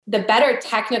the better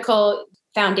technical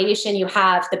foundation you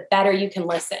have, the better you can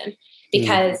listen.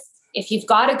 Because if you've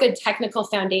got a good technical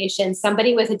foundation,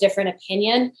 somebody with a different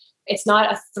opinion, it's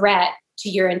not a threat to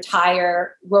your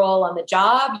entire role on the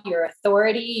job, your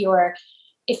authority,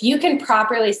 if you can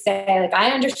properly say, like,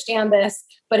 I understand this,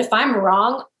 but if I'm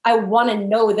wrong, I want to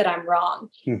know that I'm wrong.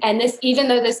 And this, even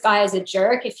though this guy is a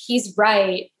jerk, if he's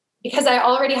right, because I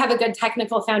already have a good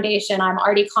technical foundation, I'm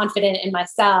already confident in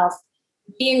myself.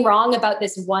 Being wrong about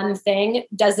this one thing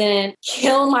doesn't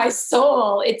kill my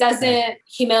soul. It doesn't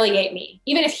humiliate me.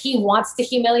 Even if he wants to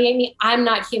humiliate me, I'm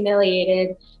not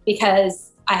humiliated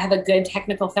because I have a good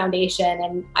technical foundation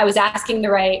and I was asking the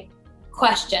right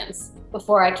questions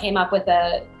before I came up with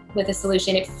a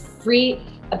solution.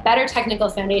 A better technical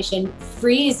foundation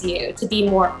frees you to be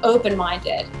more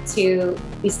open-minded to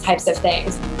these types of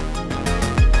things.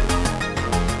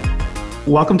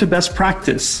 Welcome to Best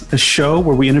Practice, a show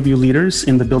where we interview leaders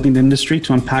in the building industry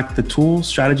to unpack the tools,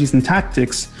 strategies, and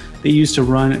tactics they use to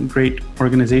run great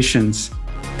organizations.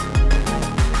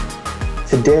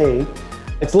 Today,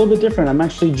 it's a little bit different. I'm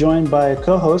actually joined by a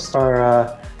co-host,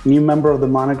 our new member of the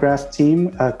Monograph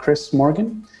team, Chris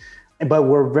Morgan. But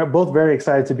we're both very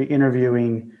excited to be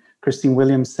interviewing Christine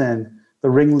Williamson,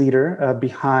 the ringleader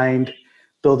behind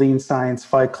Building Science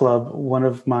Fight Club. One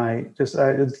of my, I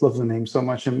just love the name so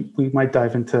much, and we might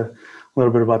dive into a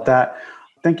little bit about that.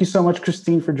 Thank you so much,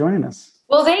 Christine, for joining us.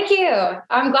 Well, thank you.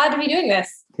 I'm glad to be doing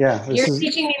this. Yeah, You're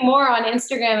teaching me more on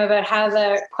Instagram about how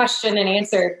the question and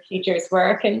answer features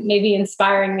work, and maybe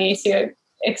inspiring me to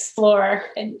explore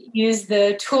and use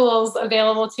the tools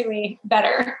available to me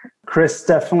better. Chris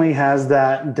definitely has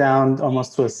that down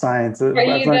almost to a science. Are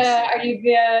you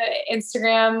the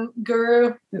Instagram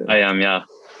guru? I am, yeah.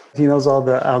 He knows all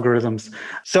the algorithms.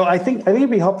 So I think it'd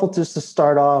be helpful just to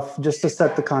start off, just to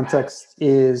set the context,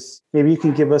 is maybe you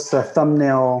can give us a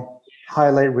thumbnail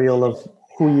highlight reel of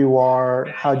who you are.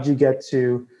 How'd you get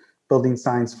to Building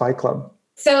Science Fight Club?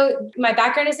 So my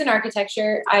background is in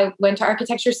architecture. I went to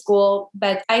architecture school,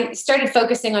 but I started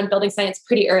focusing on building science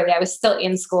pretty early. I was still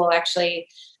in school, actually.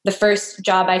 The first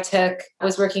job I took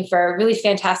was working for a really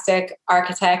fantastic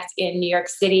architect in New York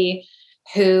City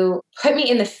who put me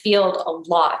in the field a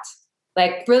lot.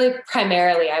 Like really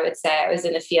primarily, I would say I was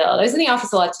in the field. I was in the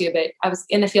office a lot too, but I was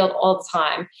in the field all the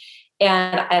time.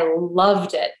 And I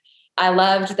loved it. I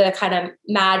loved the kind of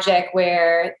magic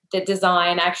where the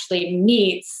design actually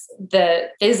meets the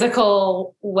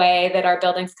physical way that our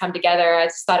buildings come together. I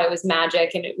just thought it was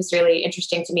magic and it was really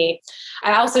interesting to me.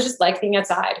 I also just liked being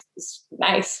outside. It was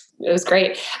nice. It was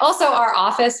great. Also, our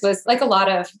office was like a lot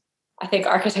of, I think,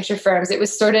 architecture firms. It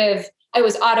was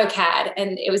AutoCAD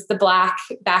and it was the black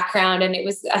background and it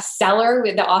was a cellar.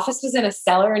 The office was in a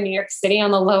cellar in New York City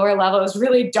on the lower level. It was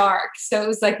really dark. So it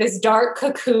was like this dark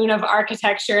cocoon of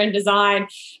architecture and design.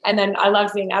 And then I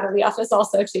loved being out of the office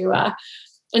also to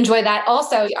enjoy that.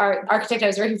 Also, our architect I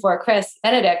was working for, Chris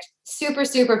Benedict, super,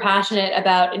 super passionate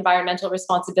about environmental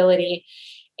responsibility.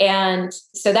 And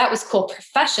so that was cool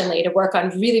professionally to work on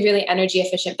really, really energy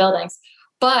efficient buildings.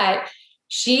 But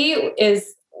she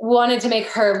wanted to make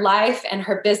her life and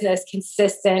her business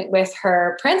consistent with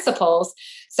her principles.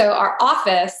 So our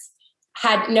office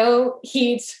had no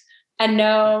heat and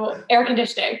no air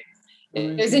conditioning.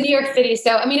 It was in New York City.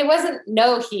 So, I mean, it wasn't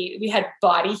no heat. We had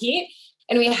body heat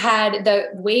and we had the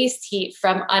waste heat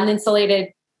from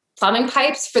uninsulated plumbing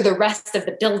pipes for the rest of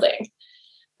the building.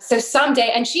 So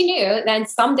and she knew then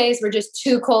some days were just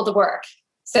too cold to work.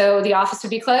 So the office would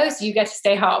be closed. You get to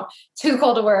stay home. Too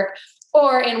cold to work.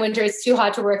 Or in winter, it's too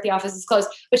hot to work, the office is closed.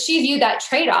 But she viewed that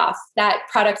trade-off, that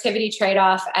productivity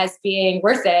trade-off as being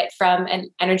worth it from an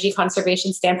energy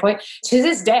conservation standpoint. To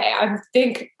this day,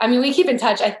 we keep in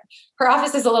touch. Her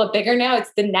office is a little bigger now.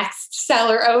 It's the next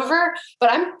cellar over,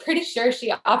 but I'm pretty sure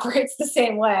she operates the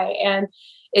same way and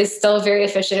is still very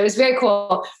efficient. It was very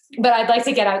cool. But I'd like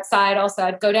to get outside also.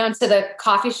 I'd go down to the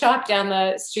coffee shop down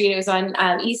the street. It was on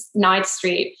East 9th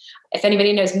Street. If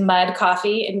anybody knows Mud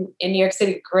Coffee in New York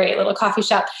City, great little coffee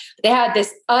shop. They had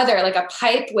this other, like a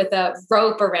pipe with a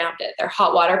rope around it, their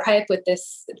hot water pipe with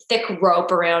this thick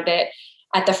rope around it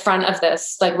at the front of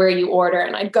this, like where you order.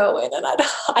 And I'd go in and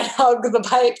I'd hug the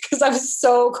pipe because I was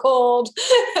so cold.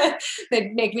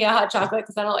 They'd make me a hot chocolate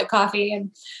because I don't like coffee. And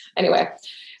anyway,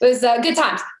 it was good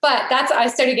times. But I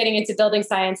started getting into building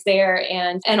science there.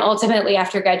 And ultimately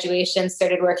after graduation,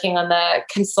 started working on the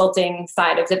consulting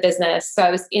side of the business. So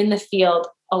I was in the field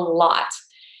a lot.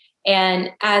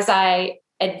 And as I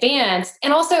advanced,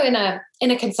 and also in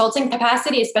a consulting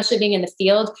capacity, especially being in the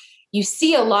field, you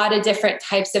see a lot of different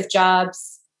types of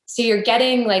jobs. So you're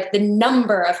getting like the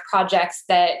number of projects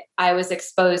that I was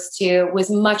exposed to was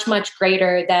much, much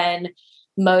greater than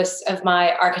most of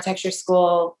my architecture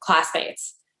school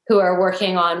classmates who are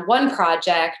working on one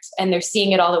project and they're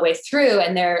seeing it all the way through,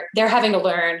 and they're having to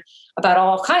learn about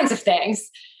all kinds of things.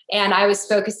 And I was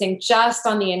focusing just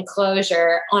on the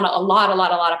enclosure on a lot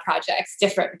of projects,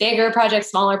 different, bigger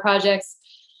projects, smaller projects.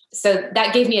 So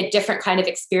that gave me a different kind of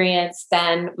experience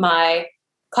than my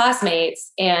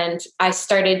classmates. And I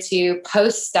started to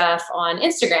post stuff on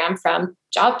Instagram from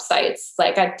job sites.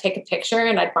 Like I'd take a picture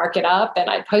and I'd mark it up and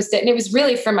I'd post it. And it was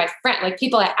really for my friend, like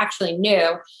people I actually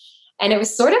knew. And it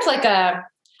was sort of like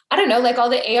like all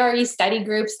the ARE study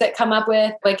groups that come up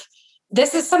with, like,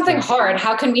 this is something hard.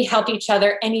 How can we help each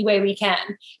other any way we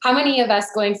can? How many of us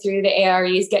going through the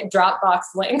AREs get Dropbox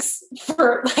links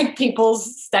for like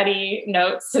people's study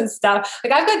notes and stuff?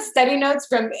 Like I've got study notes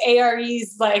from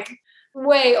AREs like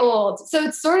way old. So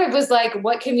it sort of was like,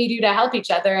 what can we do to help each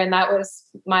other? And that was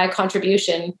my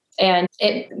contribution. And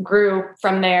it grew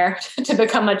from there to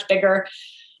become much bigger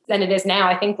than it is now.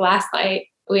 I think last night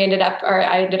I ended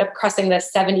up crossing the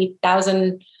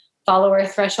 70,000 follower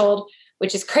threshold,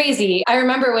 which is crazy. I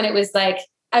remember when it was like,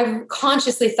 I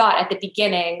consciously thought at the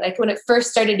beginning, like when it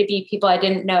first started to be people I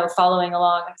didn't know following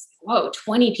along, I was like, whoa,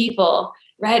 20 people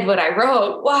read what I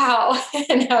wrote. Wow.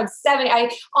 And now it's 70. I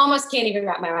almost can't even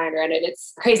wrap my mind around it.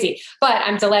 It's crazy. But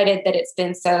I'm delighted that it's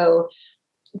been so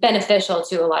beneficial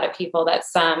to a lot of people.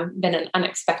 That's been an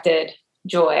unexpected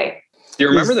joy. Do you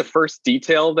remember the first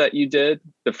detail that you did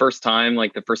the first time,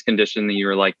 like the first condition that you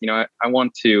were like, I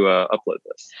want to upload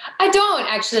this? I don't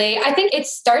actually. I think it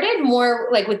started more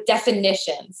like with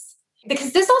definitions,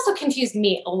 because this also confused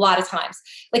me a lot of times.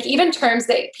 Like even terms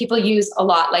that people use a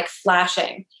lot, like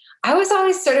flashing. I was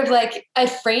always sort of like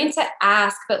afraid to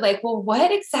ask, but like, well, what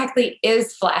exactly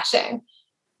is flashing?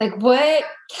 Like what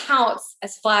counts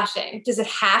as flashing? Does it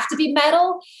have to be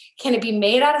metal? Can it be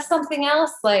made out of something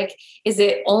else? Like, is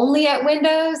it only at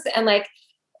windows? And like,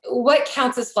 what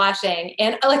counts as flashing?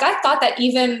 And like, I thought that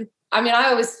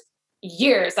I was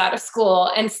years out of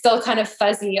school and still kind of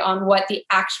fuzzy on what the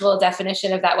actual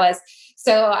definition of that was.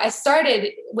 So I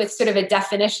started with sort of a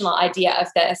definitional idea of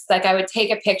this. Like I would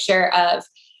take a picture of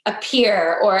a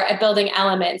pier or a building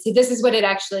element. See, this is what it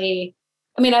actually,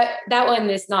 that one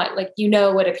is not like,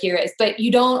 what a pier is, but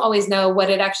you don't always know what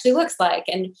it actually looks like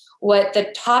and what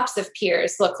the tops of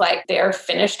piers look like. They're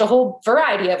finished a whole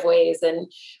variety of ways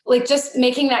and like just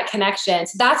making that connection.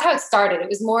 So that's how it started. It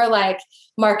was more like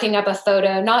marking up a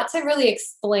photo, not to really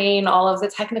explain all of the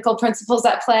technical principles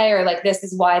at play or like, this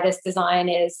is why this design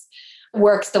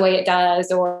works the way it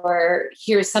does, or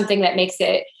here's something that makes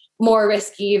it more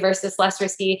risky versus less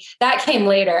risky. That came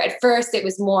later. At first, it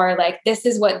was more like, this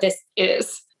is what this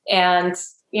is. And,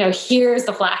 here's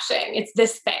the flashing. It's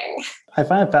this thing. I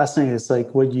find it fascinating. It's like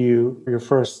your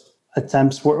first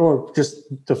attempts were, or just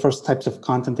the first types of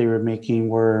content they were making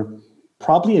were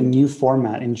probably a new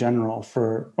format in general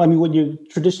what you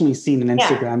traditionally seen in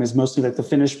Instagram is mostly like the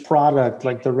finished product,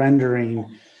 like the rendering.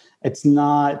 It's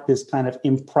not this kind of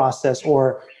in process,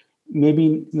 or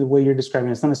maybe the way you're describing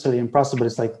it's not necessarily in process, but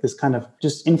it's like this kind of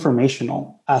just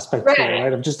informational aspect to it,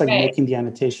 right? Of just like making the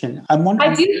annotation. I'm wondering.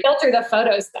 I do filter the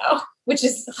photos though, which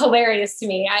is hilarious to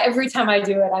me. Every time I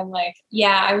do it, I'm like,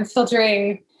 I'm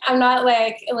filtering. I'm not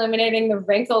like eliminating the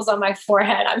wrinkles on my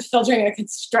forehead. I'm filtering a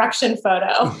construction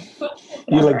photo.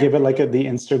 You like give it like the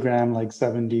Instagram like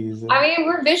 70s.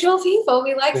 We're visual people.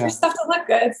 We like for stuff to look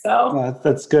good. So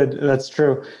that's good. That's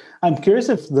true. I'm curious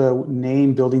if the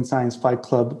name Building Science Fight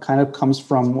Club kind of comes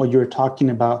from what you were talking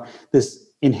about, this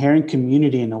inherent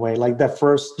community in a way, like that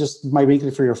first, just might make it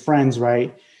for your friends,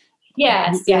 right?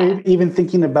 Yes. Yeah. Even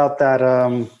thinking about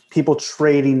that, people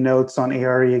trading notes on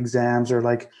ARE exams or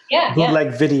like bootleg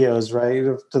videos,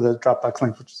 right? To the Dropbox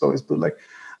link, which is always bootleg.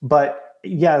 But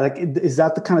like, is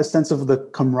that the kind of sense of the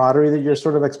camaraderie that you're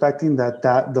sort of expecting, that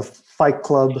the Fight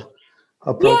Club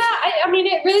approach? Yeah.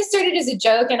 It really started as a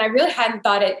joke and I really hadn't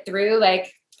thought it through.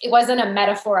 Like it wasn't a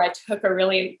metaphor I took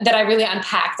that I really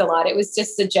unpacked a lot. It was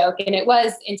just a joke. And it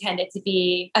was intended to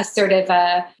be a sort of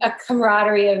a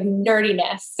camaraderie of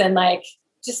nerdiness and like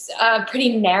just a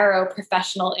pretty narrow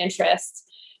professional interest.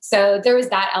 So there was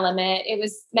that element. It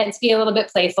was meant to be a little bit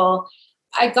playful.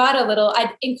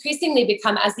 I increasingly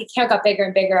become, as the account got bigger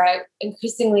and bigger, I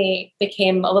increasingly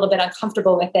became a little bit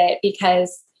uncomfortable with it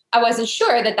because I wasn't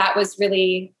sure that was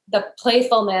really the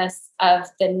playfulness of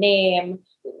the name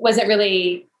wasn't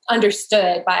really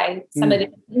understood by some of the,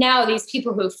 now these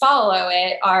people who follow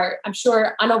it are, I'm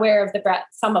sure, unaware of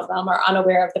some of them are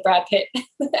unaware of the Brad Pitt,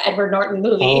 Edward Norton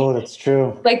movie. Oh, that's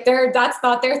true. Like that's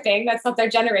not their thing. That's not their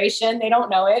generation. They don't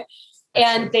know it.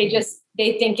 And they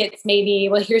think it's maybe,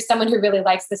 well, here's someone who really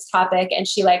likes this topic and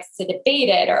she likes to debate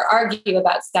it or argue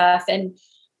about stuff. And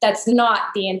that's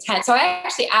not the intent. So I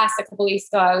actually asked a couple weeks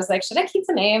ago, I was like, should I keep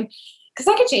the name? Because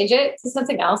I could change it to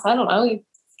something else. I don't know. It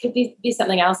could be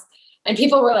something else. And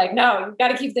people were like, no, you've got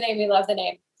to keep the name. We love the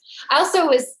name. I also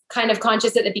was kind of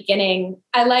conscious at the beginning.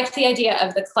 I liked the idea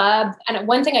of the club. And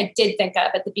one thing I did think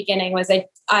of at the beginning was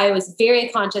I was very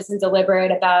conscious and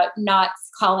deliberate about not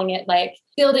calling it like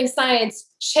building science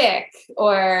chick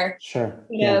or,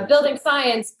 building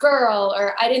science girl,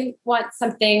 or I didn't want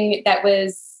something that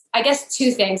was, I guess,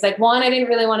 two things. Like one, I didn't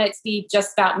really want it to be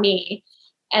just about me.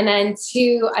 And then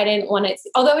two, I didn't want it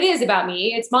to, although it is about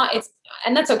me,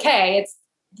 and that's okay.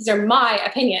 These are my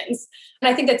opinions. And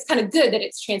I think that's kind of good that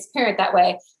it's transparent that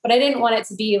way. But I didn't want it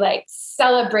to be like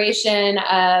celebration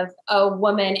of a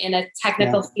woman in a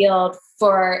technical field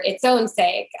for its own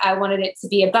sake. I wanted it to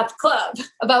be about the club,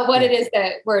 about what it is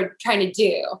that we're trying to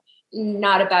do,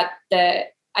 not about the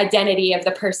identity of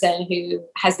the person who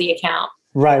has the account.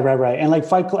 Right. And like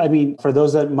Fight Club, I mean, for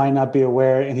those that might not be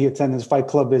aware, in the attendance, Fight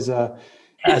Club is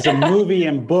as a movie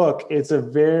and book, it's a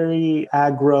very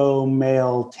aggro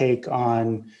male take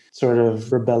on sort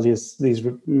of these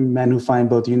men who find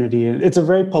both unity. It's a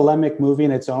very polemic movie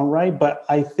in its own right, but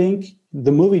I think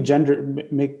the movie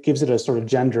gives it a sort of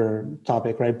gender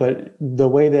topic, right? But the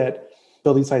way that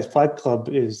Building Science Fight Club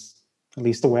is, at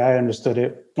least the way I understood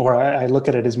it, or I look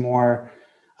at it, is more,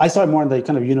 I saw it more in the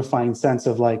kind of unifying sense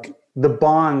of like the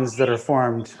bonds that are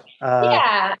formed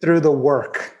through the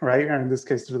work, right? Or in this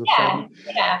case, through the fight.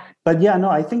 Yeah. But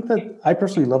I think that I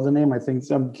personally love the name. I think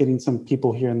I'm getting some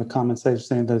people here in the comments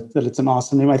saying that it's an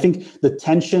awesome name. I think the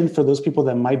tension for those people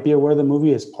that might be aware of the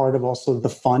movie is part of also the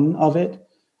fun of it.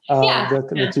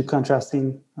 The two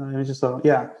contrasting images. So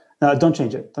don't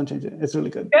change it. Don't change it. It's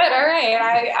really good. Good. All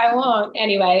right. I won't.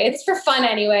 Anyway, it's for fun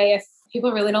anyway. If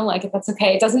people really don't like it, that's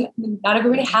okay. Not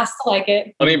everybody has to like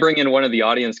it. Let me bring in one of the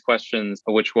audience questions,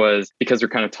 which was, because we're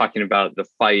kind of talking about the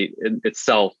fight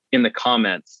itself in the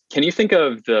comments. Can you think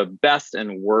of the best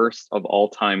and worst of all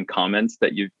time comments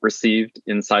that you've received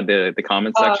inside the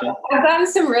comment section? I've gotten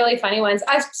some really funny ones.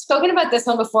 I've spoken about this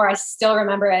one before. I still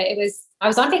remember it. I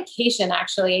was on vacation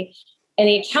actually, and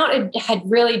the account had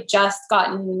really just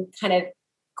gotten kind of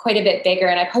quite a bit bigger,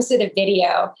 and I posted a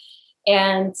video.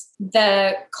 And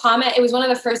the comment, it was one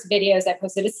of the first videos I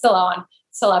posted. It's still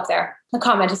up there. The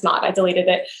comment is not, I deleted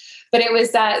it. But it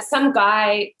was that some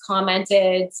guy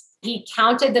commented, he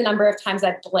counted the number of times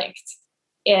I blinked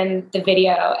in the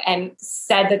video and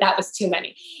said that was too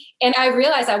many. And I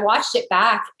realized, I watched it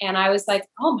back and I was like,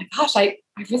 oh my gosh, I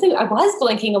was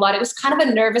blinking a lot. It was kind of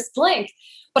a nervous blink.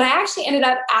 But I actually ended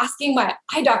up asking my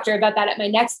eye doctor about that at my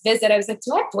next visit. I was like,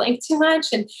 do I blink too much?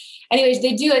 And anyways,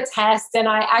 they do a test and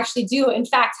I actually do, in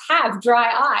fact, have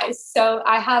dry eyes. So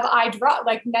I have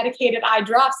medicated eye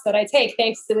drops that I take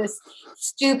thanks to this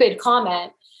stupid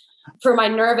comment for my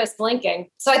nervous blinking.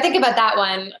 So I think about that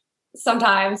one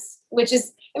sometimes, which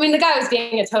is, the guy was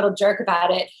being a total jerk about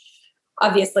it,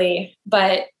 obviously.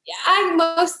 But I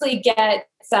mostly get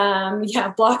some,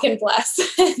 block and bless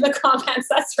in the comments.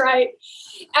 That's right.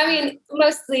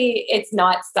 Mostly it's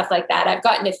not stuff like that. I've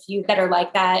gotten a few that are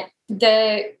like that.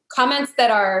 The comments that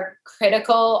are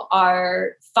critical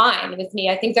are fine with me.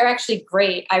 I think they're actually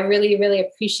great. I really, really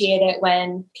appreciate it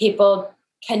when people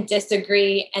can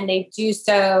disagree and they do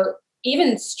so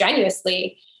even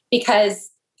strenuously, because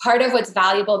part of what's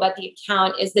valuable about the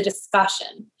account is the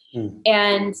discussion.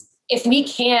 And if we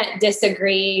can't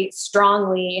disagree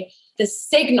strongly, the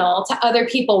signal to other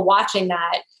people watching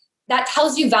that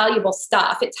tells you valuable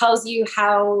stuff. It tells you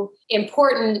how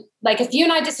important, like if you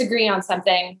and I disagree on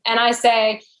something and I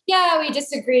say, yeah, we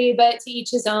disagree, but to each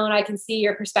his own, I can see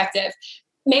your perspective.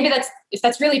 Maybe if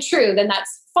that's really true, then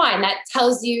that's fine. That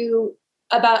tells you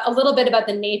about a little bit about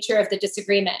the nature of the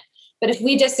disagreement. But if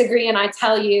we disagree and I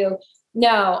tell you,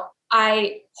 no,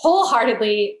 I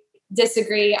wholeheartedly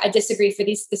disagree. I disagree for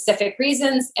these specific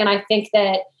reasons. And I think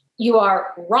that you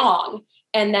are wrong.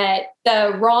 And that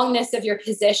the wrongness of your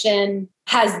position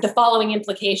has the following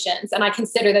implications, and I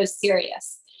consider those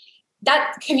serious.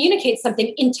 That communicates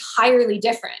something entirely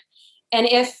different. And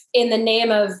if in the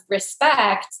name of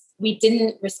respect, we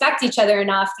didn't respect each other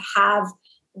enough to have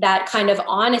that kind of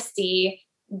honesty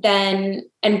and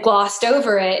glossed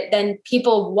over it, then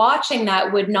people watching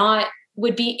that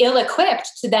would be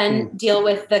ill-equipped to then deal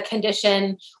with the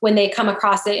condition when they come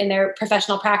across it in their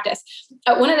professional practice.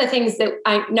 One of the things that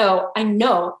I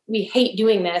know we hate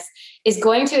doing this is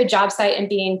going to a job site and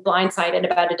being blindsided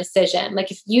about a decision.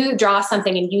 Like if you draw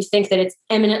something and you think that it's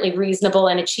eminently reasonable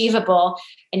and achievable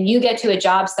and you get to a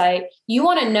job site, you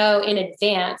want to know in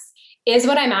advance is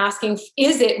what I'm asking,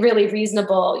 is it really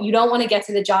reasonable? You don't want to get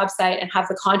to the job site and have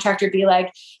the contractor be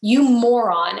like, you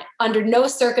moron, under no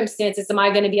circumstances am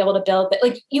I going to be able to build that.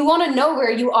 Like, you want to know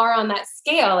where you are on that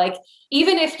scale. Like,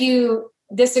 even if you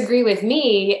disagree with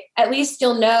me, at least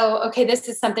you'll know, okay, this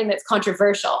is something that's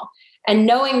controversial. And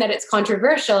knowing that it's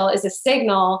controversial is a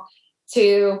signal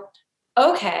to,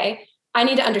 okay, I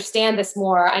need to understand this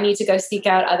more. I need to go seek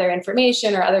out other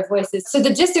information or other voices. So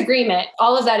the disagreement,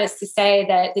 all of that is to say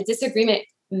that the disagreement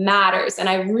matters and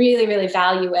I really, really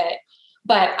value it.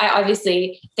 But I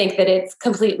obviously think that it's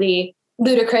completely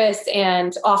ludicrous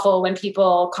and awful when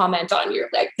people comment on your,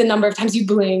 like, the number of times you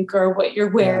blink or what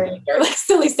you're wearing or like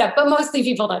silly stuff. But mostly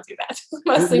people don't do that.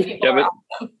 Mostly people are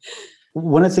awesome.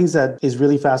 One of the things that is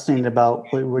really fascinating about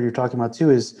what you're talking about too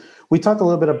is we talked a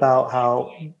little bit about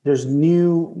how there's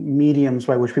new mediums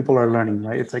by which people are learning,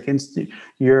 right? It's like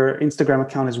your Instagram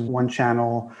account is one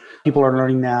channel. People are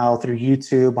learning now through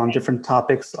YouTube on different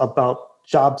topics about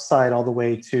job site all the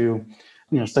way to,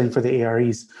 studying for the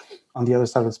AREs on the other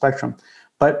side of the spectrum.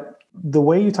 But the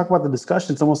way you talk about the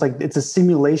discussion, it's almost like it's a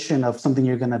simulation of something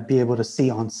you're going to be able to see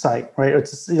on site, right?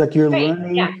 It's like you're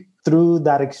learning through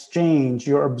that exchange,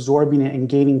 you're absorbing it and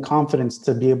gaining confidence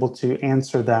to be able to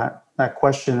answer that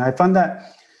question. And I find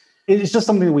that it's just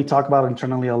something that we talk about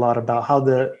internally a lot, about how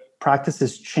the practice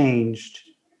has changed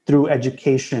through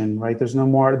education, right? There's no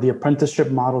more, the apprenticeship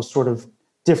model sort of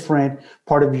different.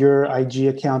 Part of your IG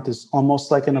account is almost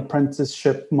like an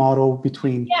apprenticeship model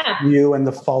between you and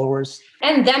the followers.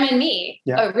 And them and me.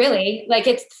 Yeah. Oh, really? Like,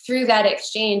 it's through that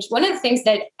exchange. One of the things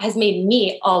that has made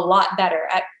me a lot better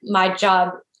at my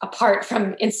job, apart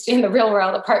from in the real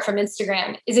world, apart from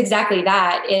Instagram, is exactly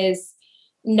that, is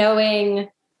knowing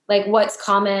like what's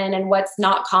common and what's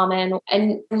not common,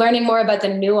 and learning more about the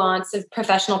nuance of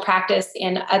professional practice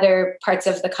in other parts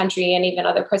of the country and even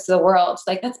other parts of the world.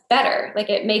 Like, that's better. Like,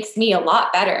 it makes me a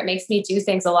lot better. It makes me do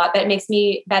things a lot better. It makes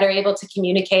me better able to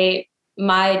communicate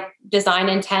my design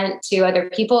intent to other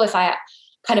people if I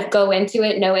kind of go into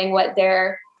it knowing what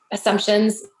their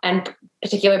assumptions and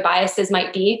particular biases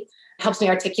might be. Helps me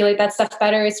articulate that stuff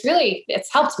better.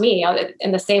 It's helped me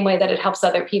in the same way that it helps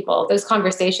other people. Those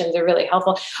conversations are really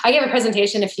helpful. I gave a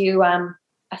presentation a few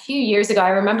years ago. I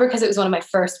remember because it was one of my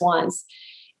first ones.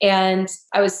 And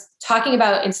I was talking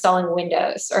about installing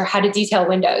Windows or how to detail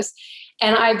Windows.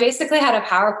 And I basically had a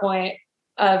PowerPoint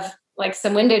of like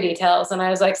some window details. And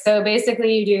I was like, so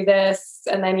basically you do this,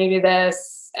 and then you do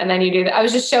this, and then you do that. I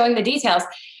was just showing the details.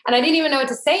 And I didn't even know what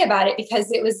to say about it,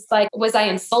 because it was like, was I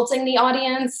insulting the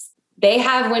audience? They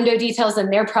have window details in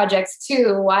their projects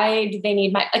too. Why do they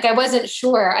need I wasn't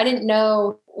sure. I didn't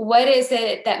know, what is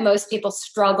it that most people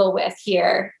struggle with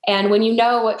here? And when you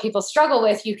know what people struggle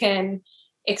with, you can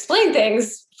explain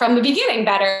things from the beginning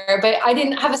better. But I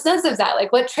didn't have a sense of that.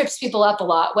 Like, what trips people up a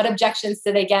lot? What objections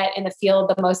do they get in the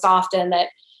field the most often that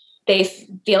they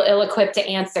feel ill-equipped to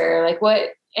answer? Like, what,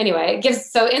 anyway,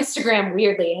 so Instagram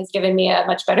weirdly has given me a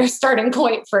much better starting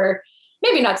point for,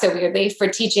 maybe not so weirdly, for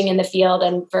teaching in the field,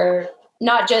 and for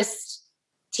not just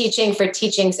teaching for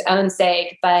teaching's own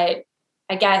sake, but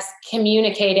I guess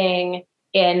communicating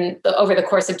over the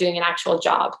course of doing an actual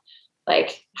job.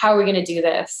 Like, how are we going to do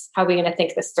this? How are we going to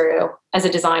think this through as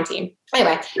a design team?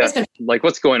 Anyway, like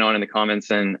what's going on in the comments,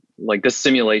 and like this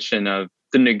simulation of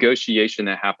the negotiation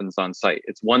that happens on site.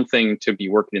 It's one thing to be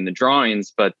working in the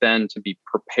drawings, but then to be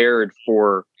prepared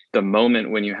for the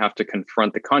moment when you have to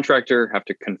confront the contractor, have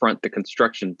to confront the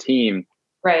construction team.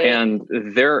 Right. And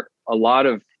a lot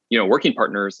of, working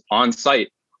partners on site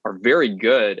are very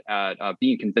good at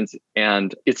being convincing.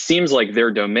 And it seems like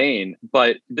their domain,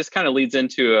 but this kind of leads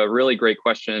into a really great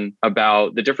question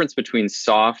about the difference between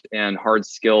soft and hard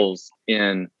skills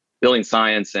in building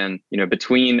science and,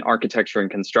 between architecture and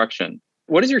construction.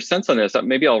 What is your sense on this?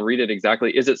 Maybe I'll read it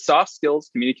exactly. Is it soft skills,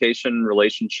 communication,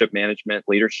 relationship management,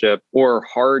 leadership, or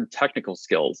hard technical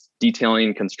skills,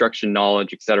 detailing, construction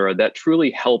knowledge, et cetera, that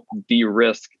truly help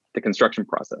de-risk the construction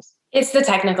process? It's the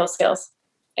technical skills.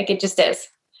 Like, it just is.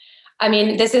 I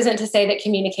mean, this isn't to say that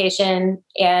communication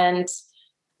and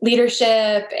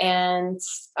leadership and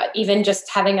even just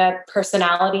having a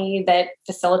personality that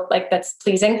that's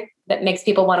pleasing, that makes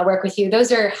people want to work with you.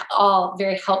 Those are all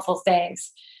very helpful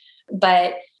things.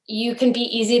 But you can be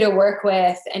easy to work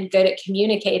with and good at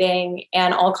communicating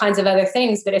and all kinds of other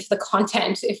things. But if the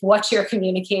content, if what you're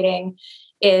communicating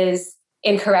is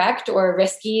incorrect or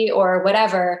risky or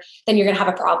whatever, then you're going to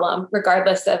have a problem,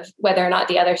 regardless of whether or not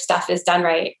the other stuff is done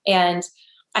right. And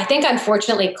I think,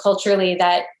 unfortunately, culturally,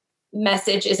 that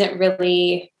message isn't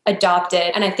really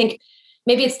adopted. And I think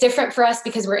maybe it's different for us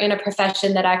because we're in a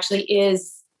profession that actually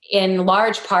is in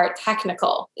large part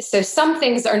technical. So some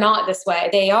things are not this way.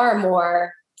 They are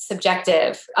more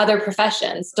subjective. Other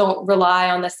professions don't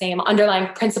rely on the same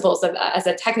underlying principles as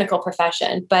a technical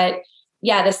profession. But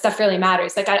yeah, this stuff really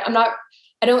matters. Like I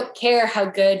don't care how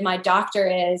good my doctor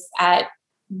is at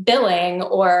billing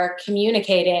or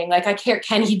communicating. Like I care,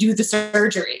 can he do the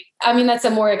surgery? I mean, that's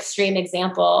a more extreme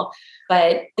example,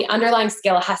 but the underlying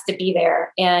skill has to be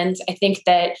there. And I think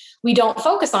that we don't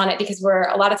focus on it because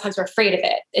a lot of times we're afraid of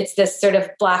it. It's this sort of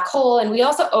black hole. And we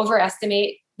also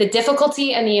overestimate the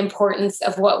difficulty and the importance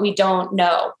of what we don't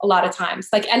know a lot of times.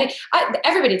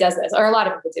 Everybody does this, or a lot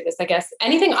of people do this, I guess.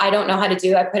 Anything I don't know how to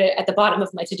do, I put it at the bottom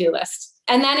of my to-do list.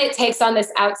 And then it takes on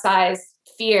this outsized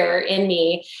fear in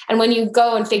me. And when you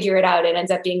go and figure it out, it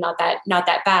ends up being not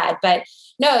that bad. But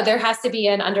no, there has to be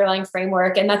an underlying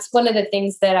framework. And that's one of the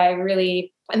things that I'm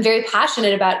very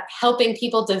passionate about, helping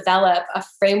people develop a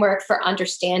framework for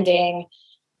understanding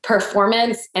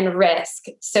performance and risk,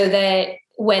 so that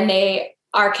when they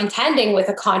are contending with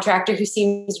a contractor who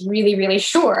seems really, really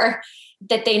sure,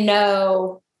 that they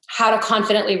know how to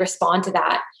confidently respond to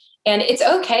that. And it's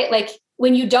okay. Like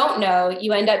when you don't know,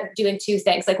 you end up doing two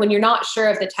things. Like when you're not sure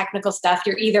of the technical stuff,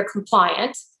 you're either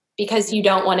compliant because you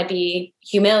don't want to be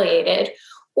humiliated,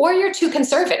 or you're too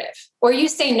conservative, or you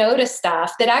say no to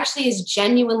stuff that actually is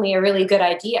genuinely a really good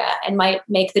idea and might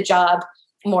make the job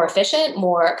more efficient,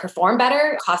 perform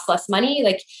better, cost less money.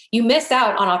 Like you miss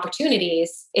out on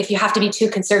opportunities if you have to be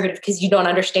too conservative because you don't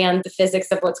understand the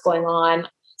physics of what's going on.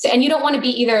 So, and you don't want to be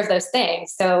either of those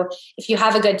things. So if you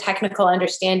have a good technical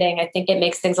understanding, I think it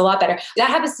makes things a lot better. That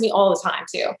happens to me all the time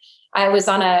too. I was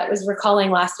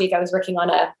recalling last week, I was working on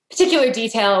a particular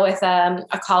detail with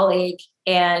a colleague,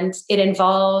 and it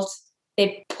involved,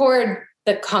 they poured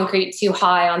the concrete too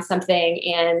high on something.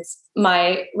 And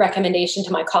my recommendation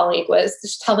to my colleague was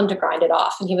just tell them to grind it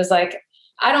off. And he was like,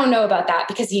 I don't know about that,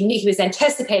 because he knew, he was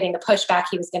anticipating the pushback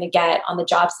he was going to get on the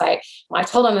job site. I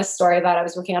told him a story about, I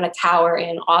was working on a tower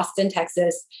in Austin,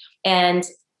 Texas. And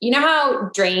you know how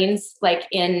drains, like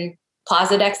in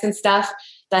plaza decks and stuff,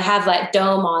 that have that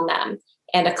dome on them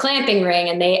and a clamping ring,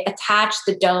 and they attach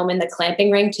the dome and the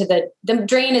clamping ring to the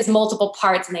drain is multiple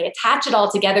parts, and they attach it all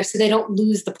together so they don't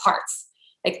lose the parts.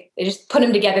 Like they just put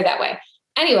them together that way.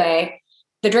 Anyway,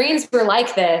 the drains were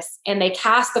like this, and they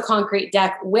cast the concrete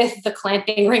deck with the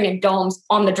clamping ring and domes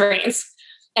on the drains.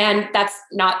 And that's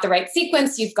not the right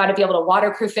sequence. You've got to be able to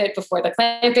waterproof it before the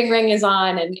clamping ring is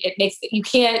on. And you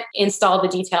can't install the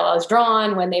detail as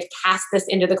drawn when they've cast this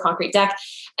into the concrete deck.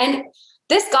 And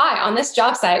this guy on this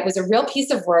job site was a real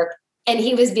piece of work. And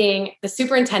he was the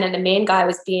superintendent, the main guy,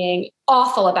 was being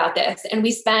awful about this. And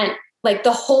we spent like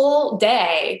the whole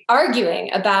day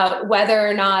arguing about whether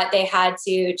or not they had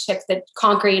to chip the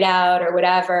concrete out or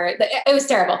whatever. It was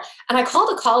terrible. And I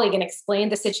called a colleague and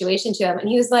explained the situation to him. And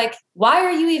he was like, why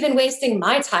are you even wasting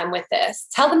my time with this?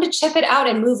 Tell them to chip it out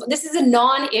and move. This is a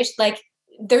non-issue. Like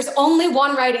there's only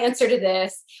one right answer to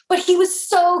this. But he was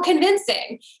so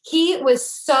convincing. He was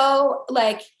so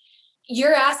like,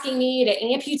 you're asking me to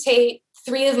amputate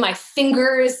 3 of my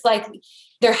fingers. Like,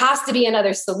 there has to be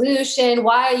another solution.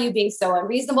 Why are you being so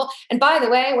unreasonable? And by the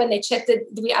way, when they chipped it,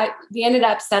 we ended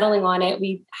up settling on it.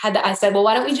 I said, well,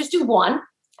 why don't we just do 1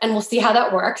 and we'll see how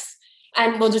that works.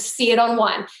 And we'll just see it on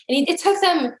 1. And it took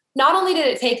them, not only did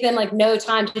it take them like no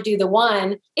time to do the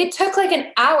 1, it took like an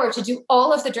hour to do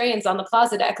all of the drains on the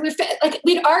plaza deck.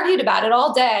 We'd argued about it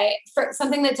all day for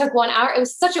something that took 1 hour. It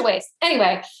was such a waste.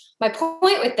 Anyway, my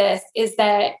point with this is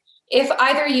that if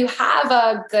either you have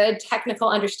a good technical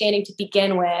understanding to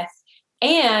begin with,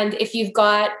 and if you've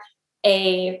got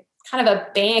a kind of a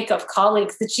bank of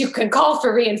colleagues that you can call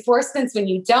for reinforcements when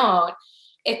you don't,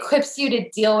 equips you to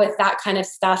deal with that kind of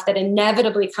stuff that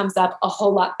inevitably comes up a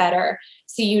whole lot better.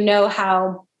 So you know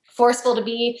how forceful to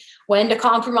be, when to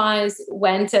compromise,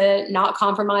 when to not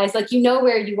compromise. Like, you know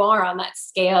where you are on that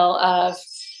scale of,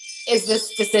 is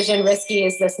this decision risky?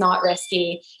 Is this not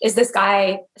risky? Is this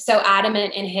guy so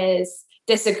adamant in his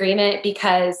disagreement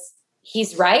because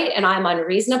he's right and I'm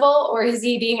unreasonable? Or is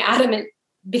he being adamant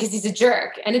because he's a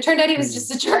jerk? And it turned out he was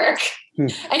just a jerk.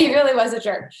 And he really was a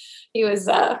jerk. He was,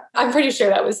 I'm pretty sure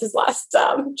that was his last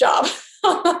job.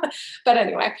 But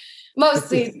anyway,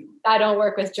 mostly I don't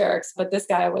work with jerks, but this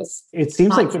guy was. It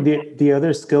seems like the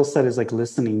other skill set is like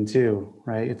listening too,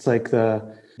 right? It's like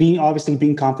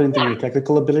being confident in your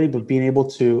technical ability, but being able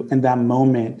to, in that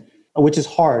moment, which is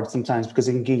hard sometimes because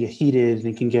it can get heated and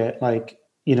it can get like,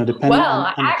 depending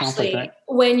on the conflict, right?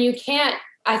 When you can't,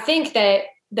 I think that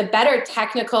the better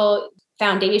technical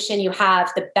foundation you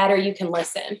have, the better you can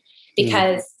listen.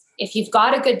 Because if you've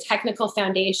got a good technical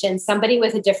foundation, somebody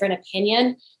with a different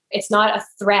opinion, it's not a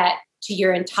threat to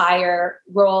your entire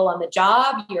role on the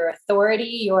job, your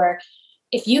authority,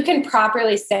 if you can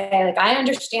properly say, like, I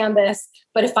understand this,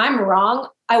 but if I'm wrong,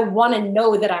 I want to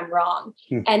know that I'm wrong.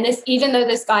 And this, even though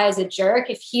this guy is a jerk,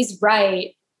 if he's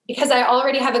right, because I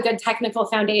already have a good technical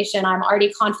foundation, I'm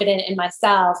already confident in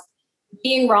myself.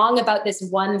 Being wrong about this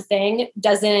one thing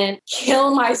doesn't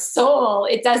kill my soul.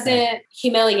 It doesn't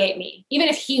humiliate me. Even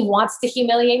if he wants to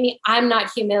humiliate me, I'm not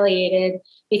humiliated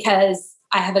because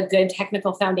I have a good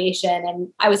technical foundation and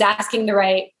I was asking the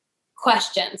right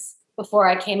questions before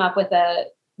I came up with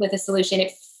a solution.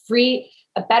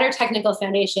 A better technical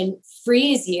foundation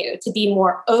frees you to be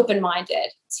more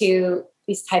open-minded to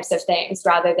these types of things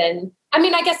rather than,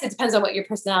 I guess it depends on what your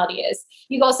personality is.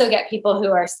 You also get people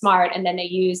who are smart and then they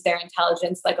use their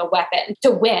intelligence like a weapon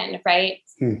to win, right?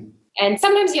 And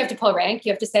sometimes you have to pull rank.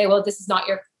 You have to say, well, this is not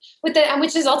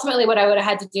which is ultimately what I would have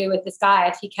had to do with this guy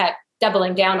if he kept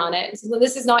doubling down on it. So, well,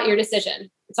 this is not your decision.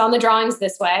 It's on the drawings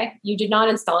this way. You did not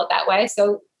install it that way.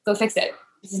 So go fix it.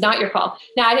 This is not your call.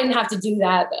 Now, I didn't have to do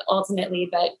that ultimately,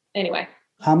 but anyway.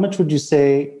 How much would you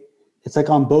say it's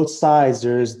like on both sides,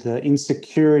 there's the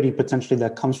insecurity potentially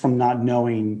that comes from not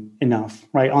knowing enough,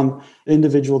 right? On the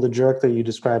individual, the jerk that you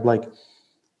described, like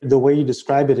the way you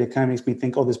describe it, it kind of makes me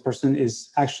think, oh, this person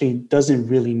doesn't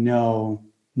really know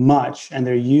much. And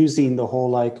they're using the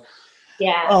whole I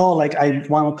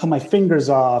want to cut my fingers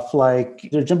off. Like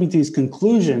they're jumping to these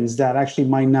conclusions that actually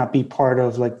might not be part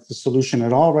of like the solution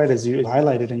at all, right? As you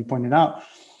highlighted and you pointed out.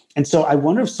 And so I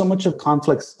wonder if so much of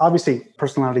conflicts, obviously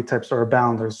personality types are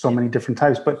abound. There's so many different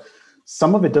types, but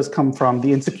some of it does come from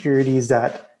the insecurities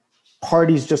that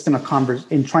parties just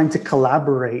in trying to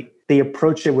collaborate, they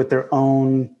approach it with their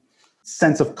own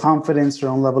sense of confidence, their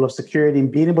own level of security,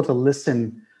 and being able to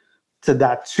listen to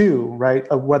that too, right?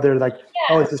 Of whether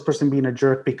is this person being a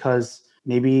jerk because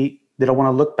maybe they don't want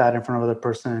to look bad in front of other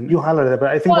person. You highlighted that,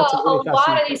 but I think that's a really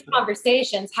lot of these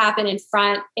conversations happen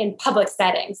in public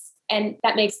settings. And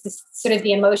that makes this sort of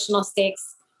the emotional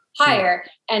stakes higher.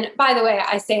 And by the way,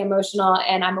 I say emotional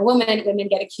and I'm a woman. Women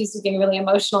get accused of being really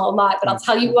emotional a lot, but I'll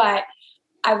tell you what,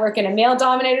 I work in a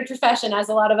male-dominated profession, as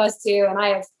a lot of us do, and I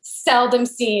have seldom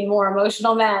seen more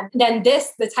emotional men than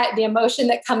the emotion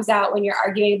that comes out when you're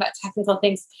arguing about technical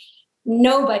things.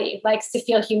 Nobody likes to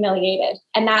feel humiliated,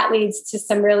 and that leads to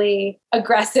some really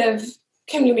aggressive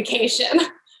communication.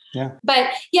 Yeah. But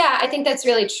yeah, I think that's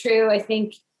really true. I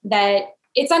think that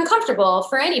it's uncomfortable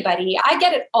for anybody. I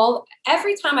get it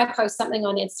every time I post something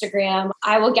on Instagram.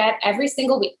 I will get every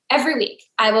week,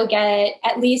 I will get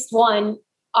at least one,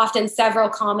 often several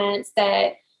comments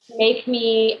that make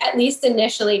me at least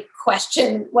initially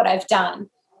question what I've done.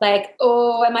 Like,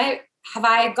 oh, have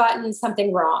I gotten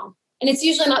something wrong? And it's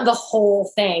usually not the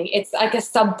whole thing. It's like a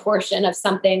sub portion of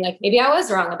something, like maybe I was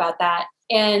wrong about that.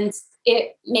 And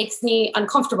it makes me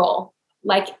uncomfortable.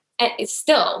 Like it's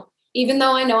still, even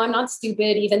though I know I'm not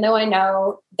stupid, even though I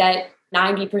know that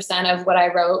 90% of what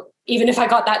I wrote, even if I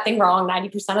got that thing wrong,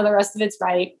 90% of the rest of it's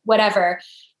right, whatever.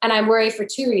 And I worry for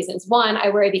two reasons. One, I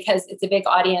worry because it's a big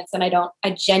audience and I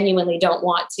genuinely don't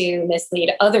want to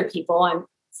mislead other people. I'm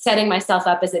setting myself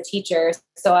up as a teacher.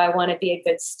 So I want to be a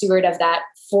good steward of that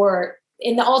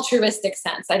in the altruistic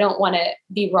sense. I don't want to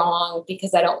be wrong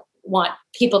because I don't want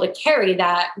people to carry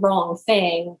that wrong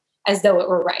thing as though it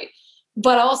were right.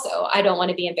 But also, I don't want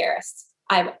to be embarrassed.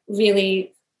 I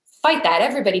really fight that.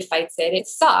 Everybody fights it. It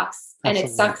sucks. Absolutely. And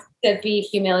it sucks to be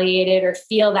humiliated or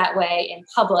feel that way in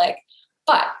public.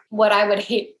 But what I would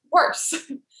hate worse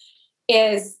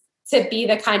is to be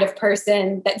the kind of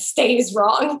person that stays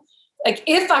wrong. Like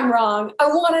if I'm wrong, I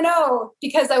want to know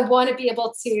because I want to be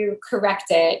able to correct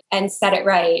it and set it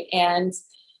right. And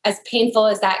as painful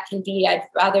as that can be, I'd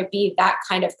rather be that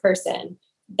kind of person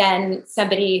than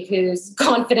somebody who's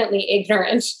confidently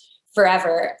ignorant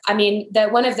forever. I mean,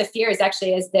 one of the fears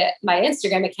actually is that my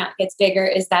Instagram account gets bigger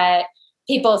is that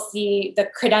people see the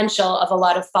credential of a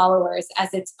lot of followers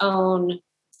as its own,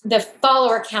 the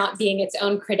follower count being its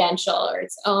own credential or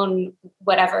its own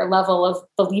whatever level of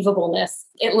believableness.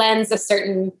 It lends a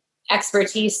certain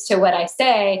expertise to what I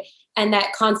say, and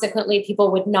that consequently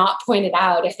people would not point it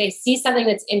out if they see something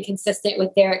that's inconsistent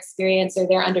with their experience or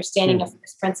their understanding of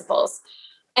first principles.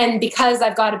 And because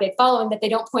I've got a big following that they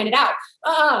don't point it out.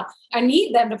 I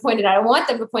need them to point it out. I want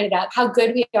them to point it out. How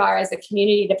good we are as a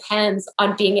community depends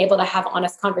on being able to have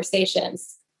honest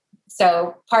conversations.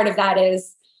 So part of that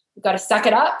is you've got to suck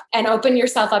it up and open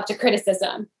yourself up to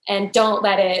criticism and don't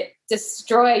let it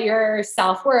destroy your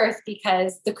self-worth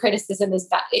because the criticism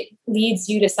it leads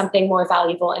you to something more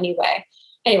valuable anyway.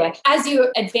 Anyway, as you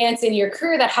advance in your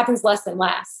career, that happens less and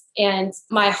less. And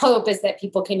my hope is that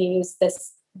people can use the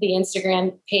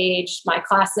Instagram page, my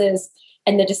classes,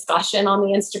 and the discussion on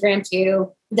the Instagram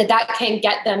too, that can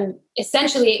get them,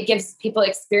 essentially it gives people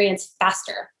experience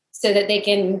faster so that they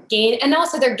can gain, and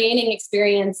also they're gaining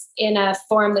experience in a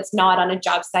form that's not on a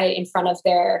job site in front of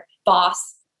their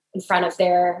boss, in front of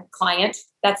their client.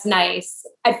 That's nice.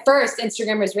 At first,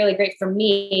 Instagram was really great for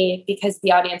me because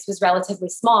the audience was relatively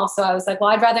small. So I was like, well,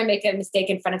 I'd rather make a mistake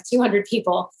in front of 200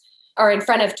 people or in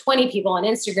front of 20 people on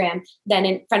Instagram than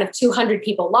in front of 200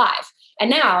 people live. And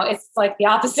now it's like the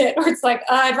opposite, where it's like,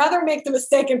 I'd rather make the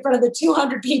mistake in front of the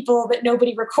 200 people that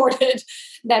nobody recorded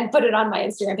than put it on my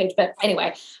Instagram page. But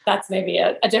anyway, that's maybe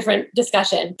a different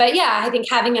discussion. But yeah, I think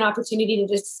having an opportunity to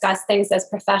discuss things as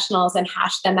professionals and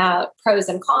hash them out, pros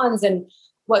and cons, and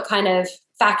what kind of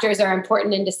factors are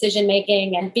important in decision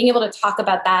making, and being able to talk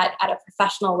about that at a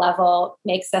professional level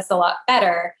makes us a lot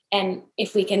better. And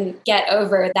if we can get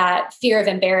over that fear of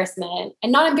embarrassment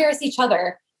and not embarrass each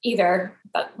other either,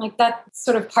 but like that's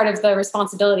sort of part of the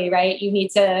responsibility, right? You need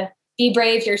to be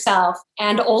brave yourself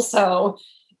and also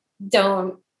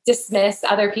don't dismiss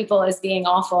other people as being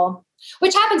awful,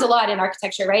 which happens a lot in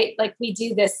architecture, right? Like we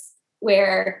do this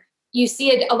where you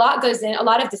see it, a lot goes in, a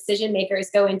lot of decision makers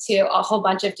go into a whole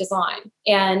bunch of design.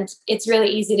 And it's really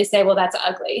easy to say, well, that's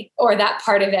ugly, or that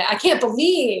part of it, I can't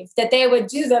believe that they would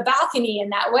do the balcony in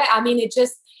that way. I mean, it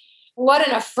just, what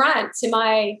an affront to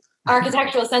my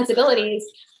architectural sensibilities.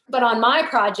 But on my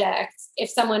project, if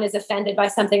someone is offended by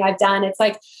something I've done, it's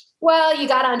like, well, you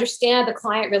got to understand the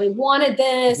client really wanted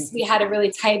this. We had a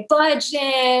really tight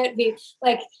budget.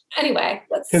 Anyway,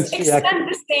 let's extend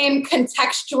the same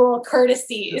contextual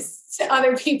courtesies to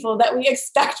other people that we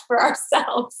expect for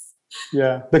ourselves.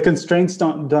 Yeah. The constraints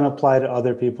don't apply to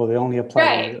other people. They only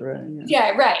apply to you, right?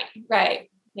 Yeah, right.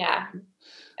 Yeah.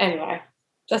 Anyway,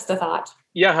 just a thought.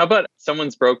 Yeah. How about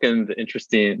someone's broken the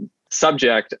interesting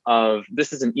subject of,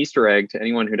 this is an Easter egg to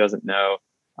anyone who doesn't know.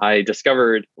 I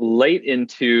discovered late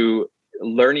into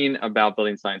learning about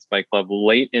Building Science Fight Club,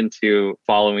 late into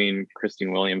following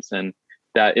Christine Williamson,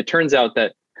 that it turns out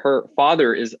that her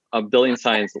father is a building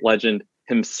science legend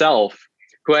himself,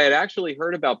 who I had actually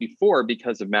heard about before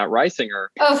because of Matt Reisinger.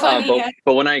 Oh, funny.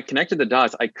 But when I connected the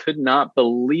dots, I could not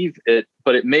believe it,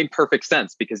 but it made perfect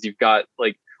sense because you've got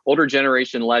like older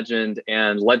generation legend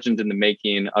and legend in the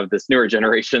making of this newer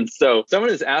generation. So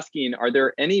someone is asking, are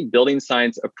there any building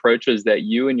science approaches that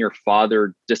you and your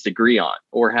father disagree on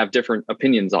or have different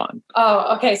opinions on?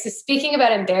 Oh, okay. So speaking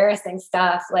about embarrassing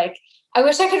stuff, like I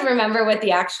wish I could remember what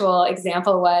the actual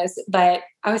example was, but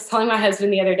I was telling my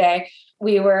husband the other day,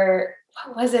 what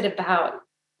was it about?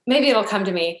 Maybe it'll come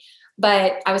to me.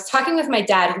 But I was talking with my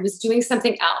dad, who was doing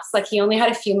something else. Like he only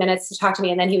had a few minutes to talk to me,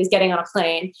 and then he was getting on a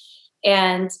plane.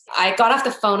 And I got off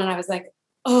the phone and I was like,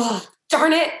 oh,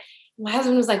 darn it. My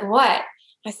husband was like, what?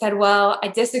 I said, well, I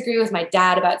disagree with my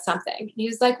dad about something. And he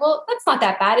was like, well, that's not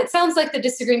that bad. It sounds like the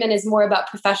disagreement is more about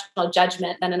professional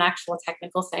judgment than an actual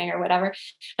technical thing or whatever.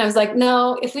 And I was like,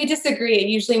 no, if we disagree, it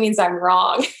usually means I'm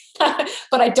wrong,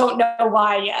 but I don't know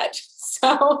why yet.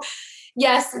 So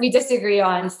yes, we disagree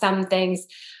on some things.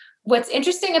 What's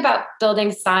interesting about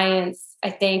building science,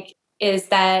 I think, is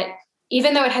that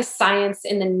even though it has science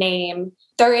in the name,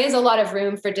 there is a lot of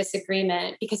room for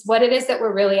disagreement because what it is that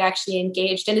we're really actually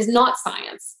engaged in is not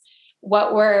science.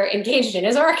 What we're engaged in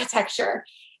is architecture.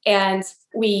 And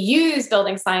we use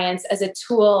building science as a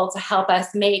tool to help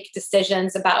us make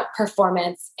decisions about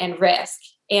performance and risk.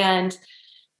 And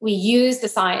we use the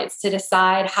science to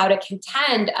decide how to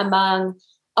contend among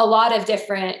a lot of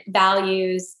different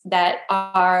values that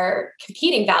are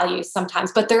competing values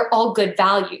sometimes, but they're all good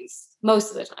values.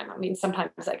 Most of the time. I mean,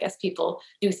 sometimes I guess people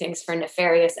do things for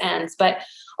nefarious ends, but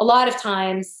a lot of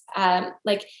times,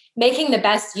 like making the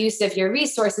best use of your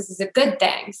resources is a good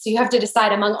thing. So you have to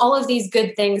decide among all of these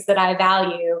good things that I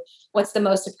value, what's the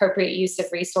most appropriate use of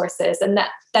resources. And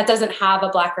that doesn't have a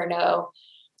black or no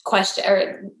question,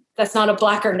 or that's not a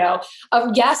black or no,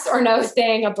 a yes or no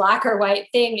thing, a black or white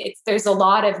thing. There's a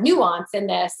lot of nuance in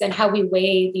this, and how we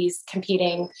weigh these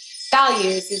competing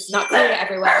values is not clear to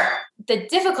everyone. The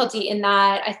difficulty in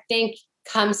that, I think,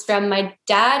 comes from my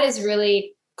dad is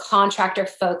really contractor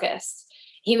focused.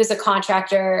 He was a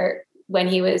contractor when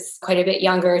he was quite a bit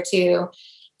younger too.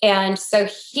 And so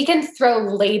he can throw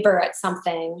labor at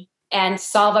something and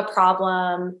solve a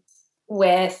problem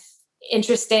with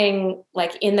interesting,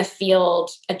 like in the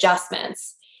field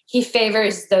adjustments. He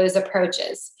favors those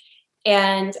approaches.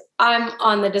 And I'm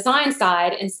on the design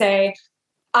side and say,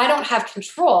 I don't have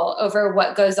control over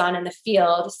what goes on in the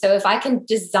field. So if I can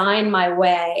design my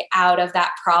way out of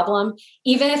that problem,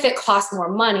 even if it costs more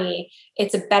money,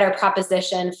 it's a better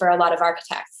proposition for a lot of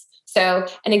architects. So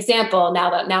an example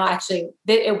now actually,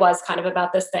 it was kind of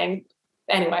about this thing.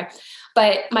 Anyway,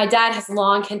 But my dad has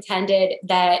long contended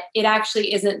that it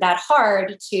actually isn't that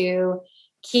hard to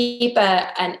keep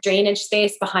a drainage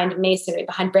space behind masonry,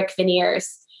 behind brick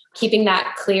veneers. Keeping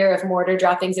that clear of mortar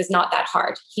droppings is not that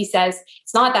hard. He says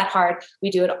it's not that hard. We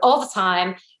do it all the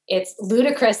time. It's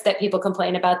ludicrous that people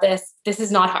complain about this. This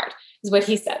is not hard, is what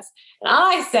he says. And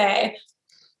I say,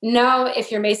 no,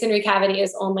 if your masonry cavity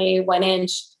is only 1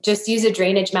 inch, just use a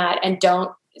drainage mat and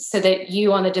don't, so that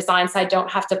you on the design side don't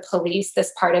have to police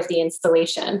this part of the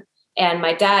installation. And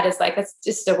my dad is like, that's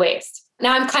just a waste.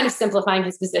 Now I'm kind of simplifying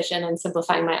his position and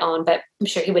simplifying my own, but I'm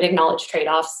sure he would acknowledge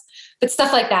trade-offs. But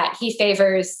stuff like that, he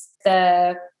favors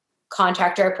the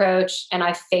contractor approach and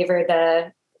I favor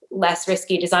the less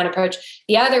risky design approach.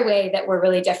 The other way that we're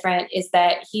really different is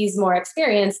that he's more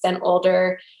experienced and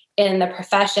older in the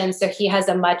profession. So he has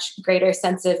a much greater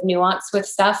sense of nuance with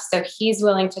stuff. So he's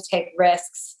willing to take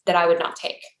risks that I would not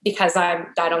take because I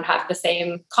don't have the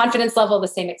same confidence level, the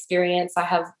same experience I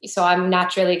have. So I'm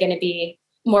naturally going to be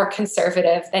more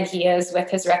conservative than he is with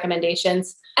his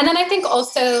recommendations. And then I think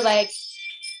also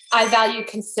I value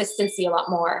consistency a lot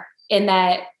more in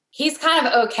that he's kind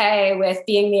of okay with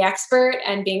being the expert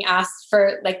and being asked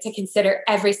for to consider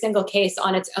every single case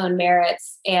on its own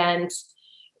merits. And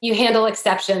you handle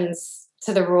exceptions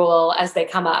to the rule as they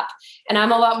come up. And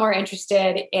I'm a lot more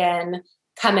interested in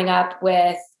coming up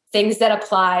with things that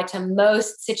apply to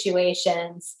most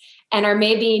situations and are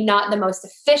maybe not the most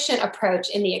efficient approach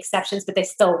in the exceptions, but they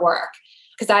still work.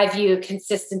 Because I view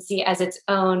consistency as its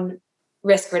own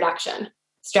risk reduction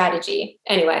strategy.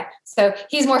 Anyway, so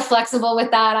he's more flexible with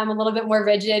that. I'm a little bit more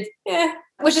rigid,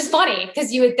 which is funny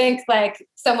because you would think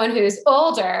someone who's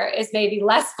older is maybe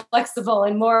less flexible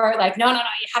and more no,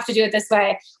 you have to do it this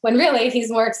way. When really he's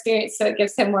more experienced. So it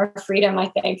gives him more freedom, I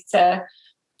think, to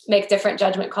make different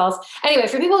judgment calls. Anyway,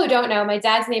 for people who don't know, my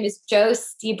dad's name is Joe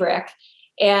Stebrick.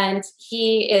 And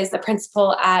he is the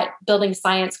principal at Building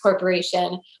Science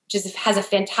Corporation, which has a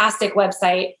fantastic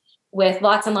website with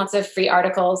lots and lots of free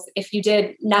articles. If you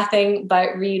did nothing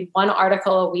but read one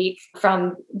article a week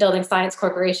from Building Science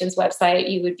Corporation's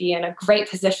website, you would be in a great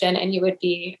position and you would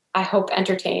be, I hope,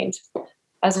 entertained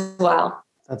as well.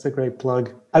 That's a great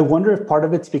plug. I wonder if part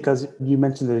of it's because you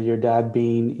mentioned that your dad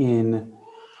being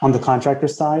on the contractor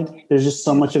side, there's just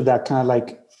so much of that kind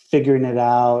of figuring it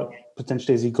out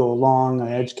potentially as you go along,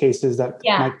 edge cases that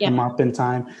might come up in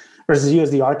time, versus you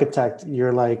as the architect,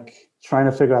 you're trying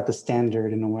to figure out the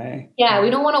standard in a way. Yeah,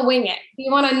 we don't want to wing it. We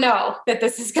want to know that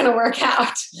this is going to work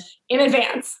out in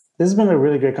advance. This has been a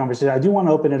really great conversation. I do want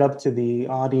to open it up to the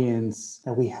audience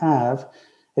that we have.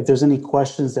 If there's any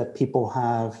questions that people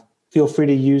have, feel free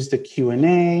to use the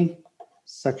Q&A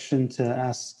section to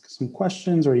ask some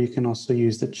questions, or you can also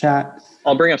use the chat.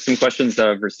 I'll bring up some questions that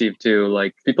I've received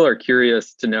too. People are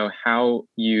curious to know how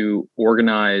you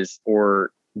organize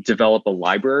or develop a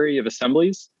library of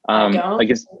assemblies. I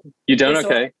guess you don't.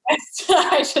 Okay.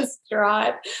 I just draw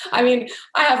it. I mean,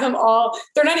 I have them all.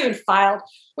 They're not even filed.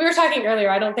 We were talking earlier.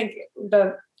 I don't think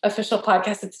the official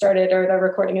podcast had started or the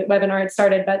recording webinar had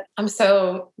started, but I'm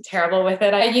so terrible with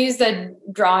it. I use a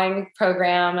drawing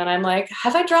program and I'm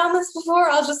have I drawn this before?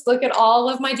 I'll just look at all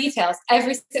of my details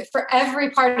for every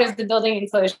part of the building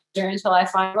enclosure until I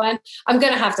find one. I'm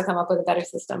going to have to come up with a better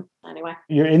system anyway.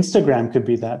 Your Instagram could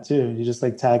be that too. You just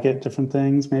tag it different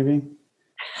things maybe.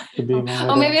 Could be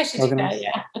maybe I should organized. Do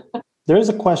that. Yeah. There's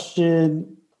a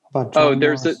question about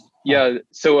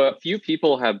So a few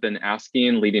people have been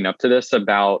asking leading up to this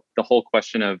about the whole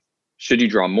question of should you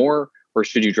draw more or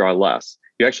should you draw less?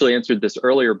 You actually answered this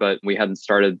earlier, but we hadn't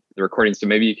started the recording. So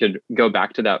maybe you could go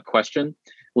back to that question.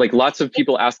 Lots of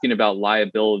people asking about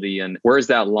liability and where's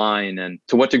that line and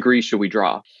to what degree should we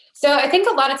draw? So I think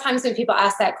a lot of times when people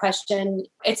ask that question,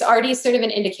 it's already sort of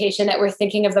an indication that we're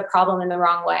thinking of the problem in the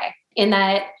wrong way. In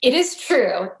that it is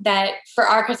true that for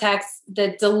architects, our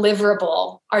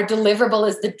deliverable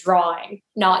is the drawing,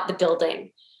 not the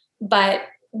building. But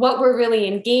what we're really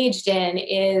engaged in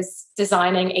is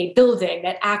designing a building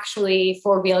that actually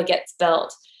for real gets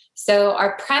built. So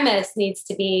our premise needs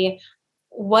to be,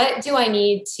 what do I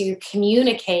need to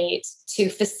communicate to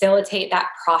facilitate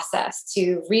that process,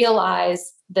 to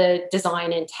realize the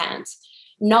design intent,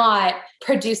 not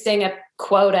producing a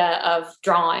quota of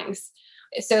drawings.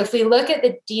 So if we look at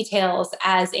the details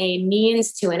as a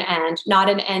means to an end, not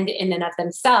an end in and of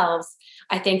themselves,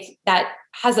 I think that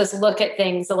has us look at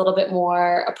things a little bit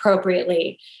more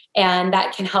appropriately. And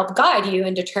that can help guide you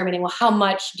in determining, well, how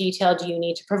much detail do you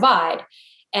need to provide?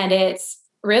 And it's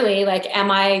really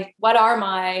what are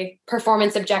my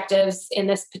performance objectives in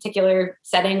this particular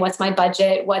setting? What's my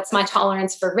budget? What's my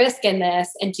tolerance for risk in this?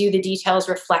 And do the details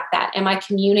reflect that? Am I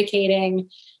communicating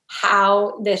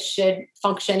how this should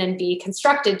function and be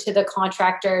constructed to the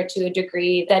contractor to a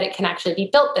degree that it can actually be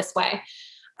built this way,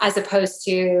 as opposed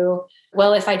to,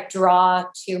 well, if I draw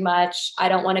too much, I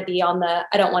don't want to be on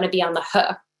the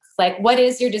hook. Like, what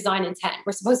is your design intent?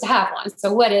 We're supposed to have one.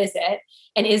 So what is it?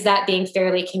 And is that being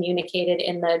fairly communicated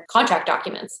in the contract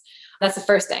documents? That's the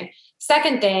first thing.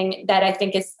 Second thing that I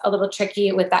think is a little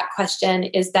tricky with that question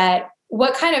is that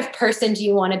what kind of person do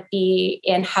you want to be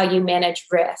in how you manage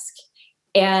risk?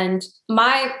 And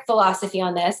my philosophy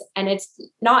on this, and it's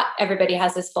not everybody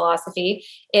has this philosophy,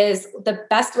 is the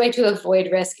best way to avoid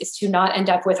risk is to not end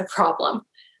up with a problem.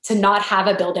 To not have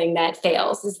a building that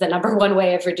fails is the number one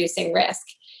way of reducing risk.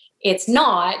 It's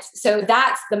not. So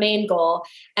that's the main goal.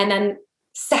 And then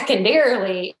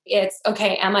secondarily, it's,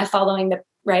 okay, am I following the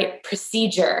right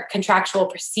procedure, contractual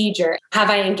procedure? Have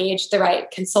I engaged the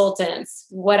right consultants?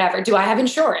 Whatever. Do I have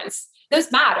insurance? Those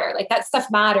matter. Like, that stuff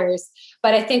matters.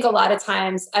 But I think a lot of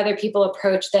times other people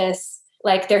approach this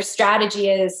like their strategy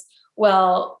is,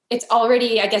 well, it's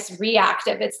already, I guess,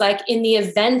 reactive. It's like, in the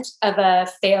event of a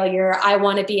failure, I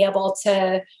want to be able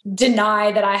to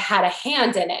deny that I had a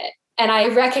hand in it. And I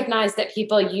recognize that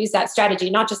people use that strategy,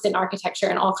 not just in architecture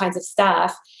and all kinds of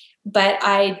stuff, but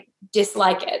I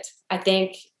dislike it. I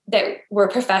think that we're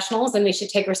professionals and we should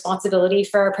take responsibility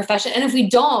for our profession. And if we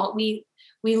don't, we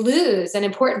lose an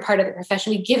important part of the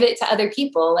profession. We give it to other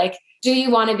people. Like, do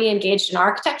you want to be engaged in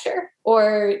architecture,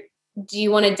 or do you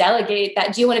want to delegate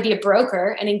that? Do you want to be a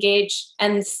broker and engage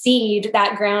and cede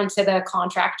that ground to the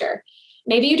contractor?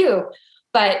 Maybe you do,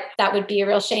 but that would be a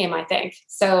real shame, I think.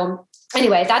 So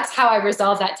anyway, that's how I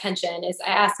resolve that tension. Is I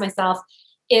ask myself,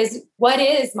 what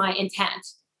is my intent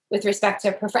with respect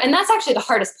to prefer? And that's actually the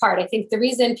hardest part. I think the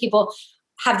reason people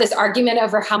have this argument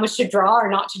over how much to draw or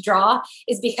not to draw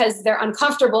is because they're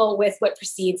uncomfortable with what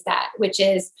precedes that, which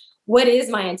is, what is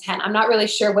my intent? I'm not really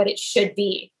sure what it should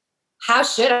be. How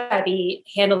should I be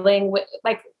handling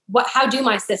how do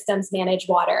my systems manage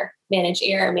water, manage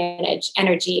air, manage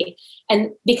energy?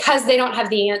 And because they don't have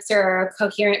the answer or a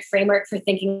coherent framework for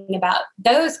thinking about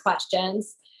those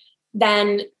questions,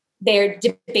 then they're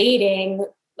debating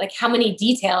like how many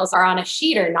details are on a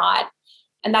sheet or not.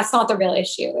 And that's not the real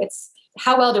issue. It's,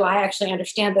 how well do I actually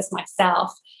understand this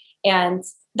myself? And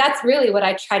that's really what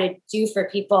I try to do for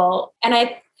people. And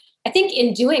I think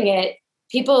in doing it,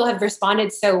 people have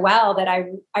responded so well that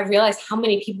I realize how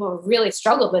many people have really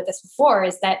struggled with this before,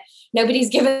 is that nobody's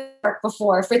given work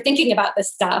before for thinking about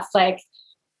this stuff.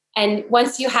 And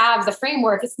once you have the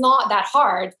framework, it's not that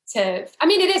hard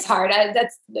it is hard,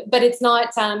 but it's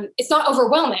not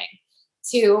overwhelming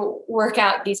to work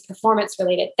out these performance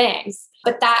related things.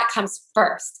 But that comes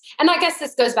first. And I guess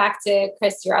this goes back to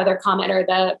Chris, your other comment, or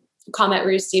the comment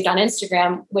we received on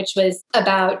Instagram, which was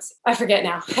about, I forget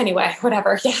now. Anyway,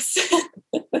 whatever. Yes.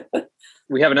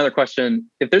 We have another question.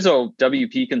 If there's a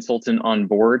WP consultant on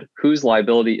board, whose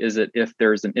liability is it if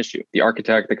there's an issue? The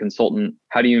architect, the consultant?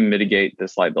 How do you mitigate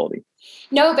this liability?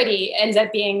 Nobody ends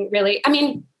up being really,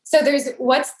 so there's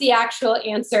what's the actual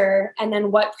answer, and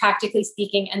then what practically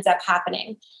speaking ends up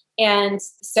happening. And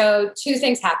so two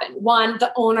things happen. One,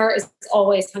 the owner is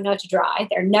always hung out to dry.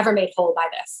 They're never made whole by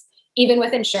this. Even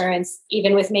with insurance,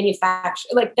 even with manufacture,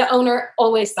 like the owner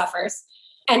always suffers,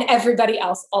 and everybody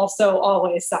else also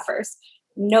always suffers.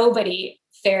 Nobody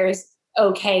fares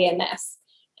okay in this.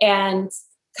 And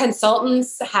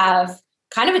consultants have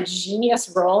kind of a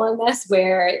genius role in this,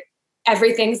 where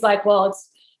everything's like, well,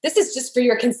 this is just for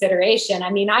your consideration.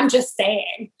 I'm just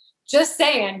saying,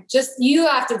 you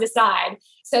have to decide.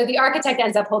 So the architect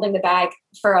ends up holding the bag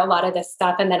for a lot of this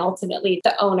stuff. And then ultimately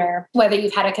the owner, whether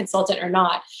you've had a consultant or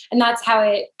not. And that's how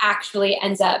it actually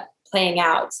ends up playing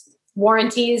out.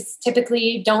 Warranties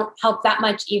typically don't help that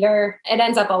much either. It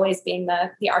ends up always being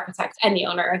the architect and the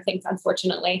owner, I think,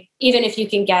 unfortunately. Even if you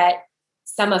can get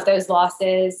some of those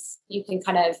losses, you can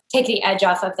kind of take the edge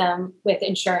off of them with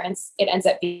insurance. It ends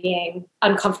up being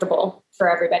uncomfortable for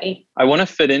everybody. I want to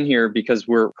fit in here because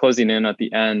we're closing in at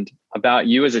the end about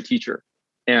you as a teacher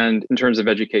and in terms of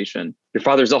education. Your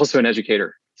father's also an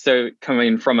educator. So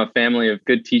coming from a family of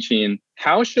good teaching,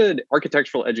 how should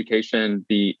architectural education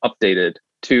be updated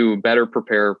to better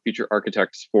prepare future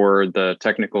architects for the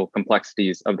technical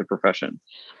complexities of the profession?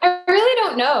 I really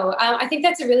don't know. I think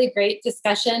that's a really great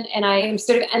discussion. And I am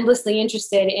sort of endlessly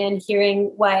interested in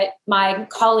hearing what my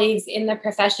colleagues in the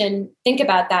profession think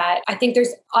about that. I think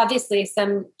there's obviously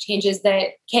some changes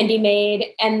that can be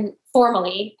made and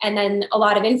formally, and then a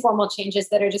lot of informal changes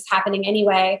that are just happening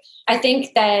anyway. I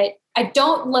think that I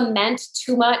don't lament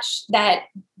too much that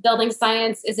building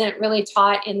science isn't really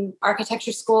taught in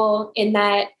architecture school, in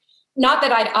that, not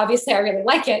that I really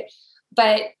like it,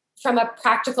 but from a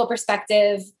practical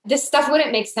perspective, this stuff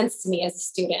wouldn't make sense to me as a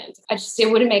student.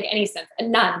 It wouldn't make any sense.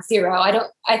 None, zero.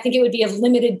 I think it would be of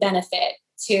limited benefit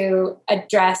to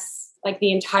address like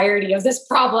the entirety of this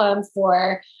problem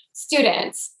for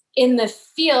students. In the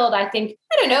field, I think,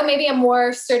 I don't know, maybe a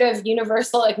more sort of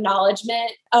universal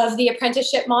acknowledgement of the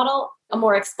apprenticeship model, a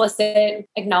more explicit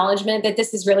acknowledgement that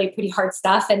this is really pretty hard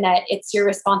stuff and that it's your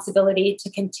responsibility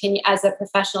to continue as a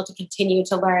professional to continue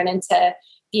to learn and to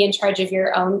be in charge of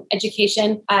your own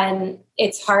education. And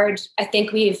it's hard. I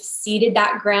think we've ceded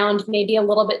that ground maybe a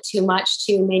little bit too much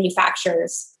to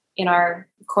manufacturers in our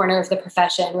corner of the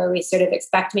profession, where we sort of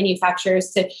expect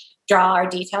manufacturers to draw our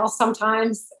details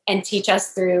sometimes and teach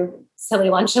us through silly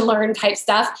lunch and learn type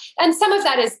stuff. And some of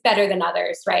that is better than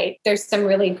others, right? There's some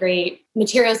really great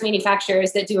materials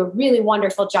manufacturers that do a really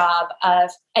wonderful job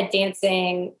of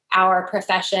advancing our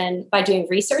profession by doing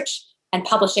research and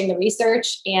publishing the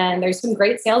research. And there's some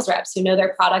great sales reps who know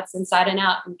their products inside and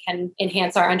out and can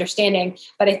enhance our understanding.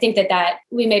 But I think that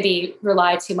we maybe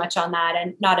rely too much on that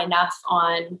and not enough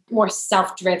on more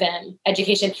self-driven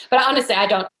education. But honestly,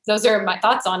 those are my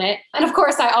thoughts on it. And of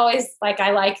course,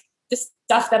 I like the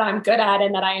stuff that I'm good at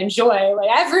and that I enjoy. Like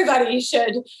everybody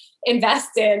should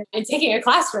invest in taking a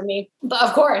class from me, but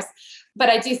of course. But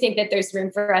I do think that there's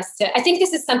room for us I think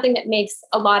this is something that makes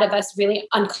a lot of us really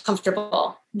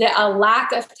uncomfortable. A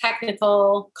lack of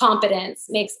technical competence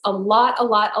makes a lot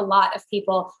of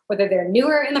people, whether they're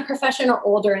newer in the profession or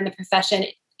older in the profession,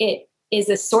 it is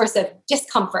a source of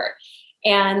discomfort.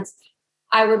 And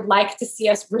I would like to see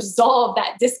us resolve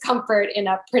that discomfort in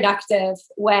a productive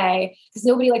way, because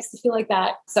nobody likes to feel like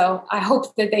that. So I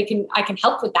hope that I can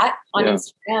help with that on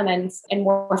Instagram and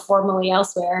more formally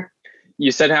elsewhere.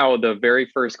 You said how the very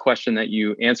first question that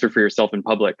you answered for yourself in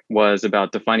public was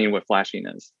about defining what flashing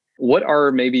is. What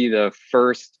are maybe the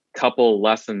first couple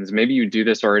lessons? Maybe you do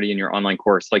this already in your online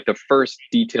course, like the first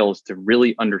details to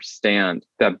really understand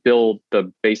that build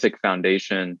the basic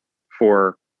foundation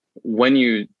for when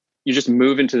you just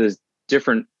move into this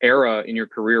different era in your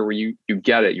career where you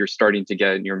get it, you're starting to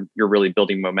get it, and you're really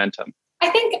building momentum. I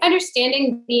think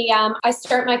understanding I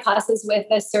start my classes with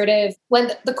a sort of,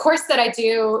 when the course that I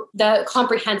do, the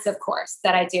comprehensive course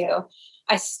that I do,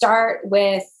 I start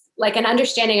with like an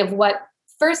understanding of what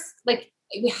first, like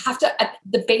we have to, at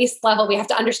the base level, we have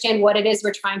to understand what it is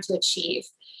we're trying to achieve.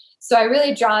 So I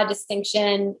really draw a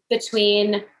distinction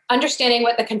between understanding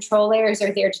what the control layers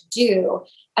are there to do,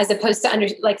 as opposed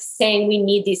to saying we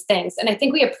need these things. And I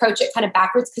think we approach it kind of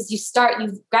backwards, because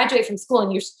you graduate from school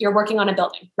and you're working on a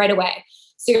building right away.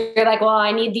 So you're like, well,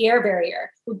 I need the air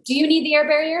barrier. Well, do you need the air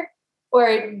barrier,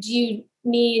 or do you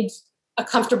need a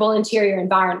comfortable interior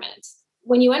environment?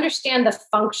 When you understand the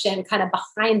function kind of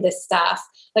behind this stuff,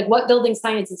 like what building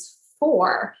science is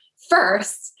for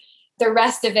first, the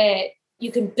rest of it,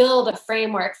 you can build a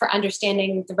framework for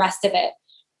understanding the rest of it.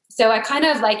 So I kind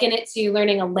of liken it to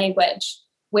learning a language,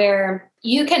 where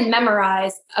you can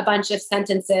memorize a bunch of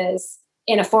sentences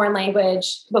in a foreign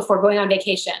language before going on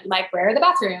vacation, like where are the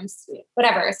bathrooms,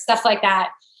 whatever, stuff like that.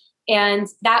 And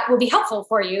that will be helpful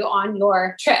for you on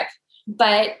your trip.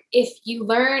 But if you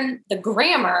learn the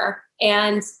grammar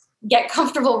and get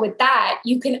comfortable with that,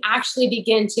 you can actually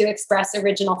begin to express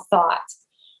original thought.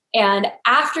 And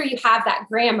after you have that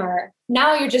grammar,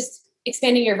 now you're just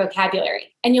expanding your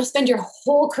vocabulary, and you'll spend your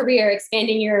whole career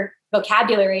expanding your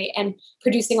vocabulary and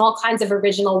producing all kinds of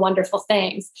original, wonderful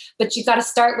things. But you've got to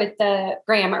start with the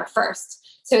grammar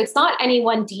first. So it's not any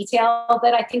one detail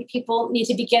that I think people need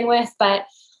to begin with, but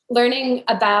learning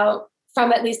about,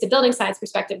 from at least a building science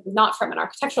perspective, not from an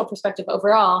architectural perspective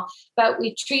overall, but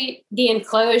we treat the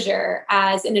enclosure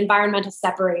as an environmental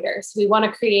separator. So we want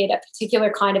to create a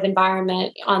particular kind of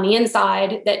environment on the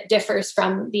inside that differs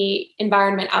from the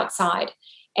environment outside.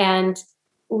 And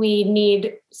we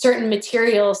need certain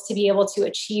materials to be able to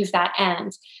achieve that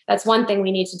end. That's one thing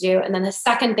we need to do. And then the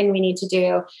second thing we need to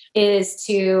do is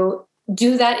to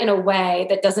do that in a way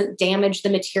that doesn't damage the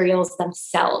materials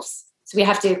themselves. So we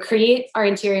have to create our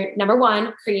interior. Number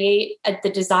one, create the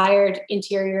desired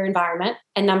interior environment.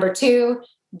 And number two,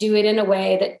 do it in a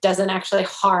way that doesn't actually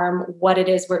harm what it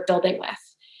is we're building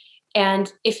with.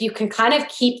 And if you can kind of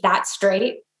keep that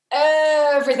straight,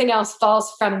 everything else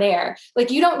falls from there. Like,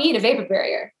 you don't need a vapor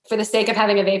barrier for the sake of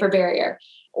having a vapor barrier.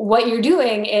 What you're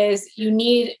doing is you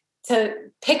need to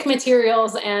pick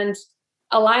materials and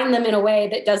align them in a way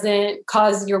that doesn't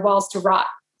cause your walls to rot.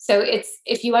 So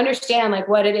if you understand like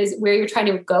what it is, where you're trying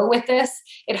to go with this,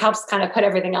 it helps kind of put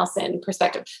everything else in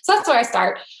perspective. So that's where I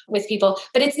start with people,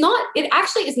 but it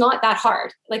actually is not that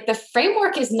hard. Like the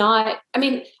framework is not, I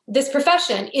mean, this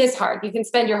profession is hard. You can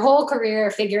spend your whole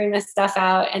career figuring this stuff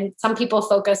out. And some people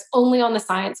focus only on the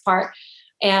science part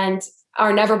and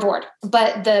are never bored.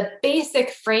 But the basic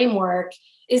framework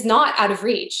is not out of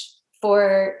reach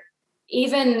for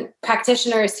even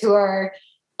practitioners who are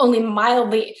only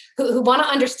mildly, who want to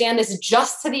understand this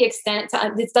just to the extent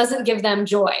it doesn't give them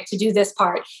joy to do this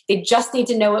part. They just need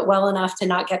to know it well enough to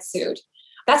not get sued.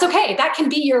 That's okay. That can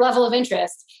be your level of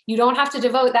interest. You don't have to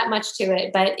devote that much to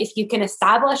it. But if you can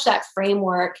establish that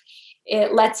framework,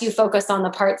 it lets you focus on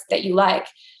the parts that you like.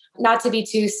 Not to be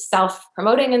too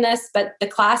self-promoting in this, but the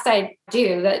class I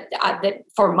do that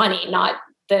for money, not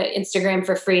the Instagram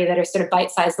for free that are sort of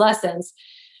bite-sized lessons,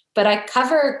 but I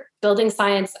cover building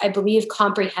science, I believe,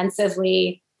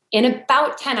 comprehensively in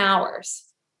about 10 hours.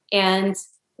 And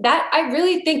that I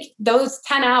really think those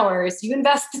 10 hours, you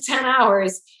invest the 10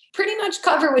 hours, pretty much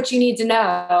cover what you need to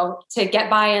know to get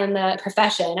by in the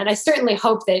profession. And I certainly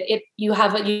hope that if you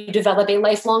develop a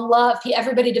lifelong love,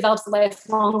 everybody develops a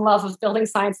lifelong love of building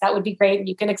science, that would be great. And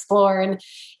you can explore and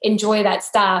enjoy that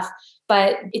stuff.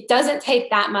 But it doesn't take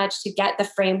that much to get the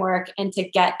framework and to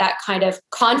get that kind of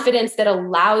confidence that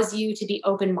allows you to be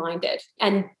open-minded.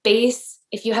 And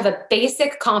if you have a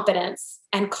basic competence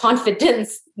and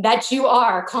confidence that you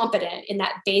are competent in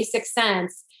that basic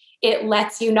sense, it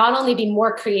lets you not only be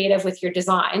more creative with your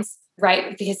designs,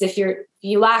 right? Because if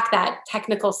you lack that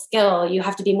technical skill, you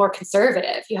have to be more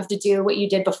conservative. You have to do what you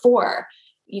did before.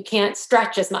 You can't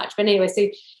stretch as much. But anyway, so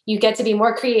you get to be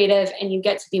more creative and you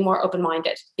get to be more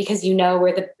open-minded because you know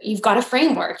you've got a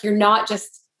framework. You're not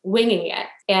just winging it.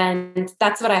 And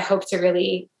that's what I hope to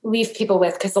really leave people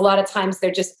with, because a lot of times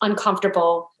they're just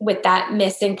uncomfortable with that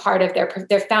missing part of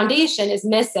their foundation is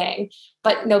missing,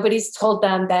 but nobody's told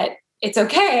them that it's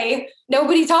okay.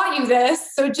 Nobody taught you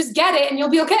this. So just get it and you'll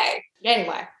be okay.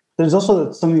 Anyway. There's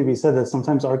also something to be said that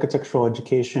sometimes architectural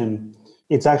education,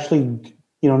 it's actually,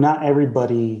 not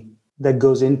everybody that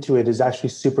goes into it is actually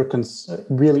super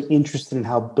really interested in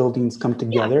how buildings come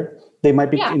together. Yeah. They might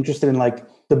be interested in like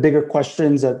the bigger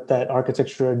questions that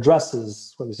architecture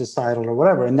addresses, whether societal or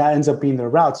whatever, and that ends up being their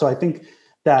route. So I think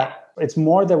that it's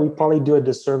more that we probably do a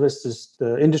disservice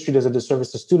the industry does a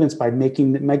disservice to students by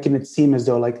making it seem as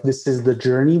though like this is the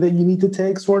journey that you need to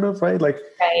take, sort of, right? Like,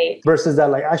 right. Versus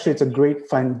that, like, actually it's a great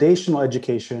foundational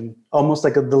education, almost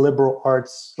like the liberal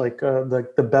arts, like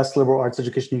the best liberal arts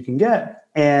education you can get,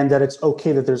 and that it's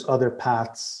okay that there's other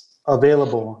paths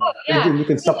available. Oh, yeah. And you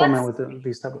can supplement with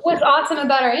these type of What's awesome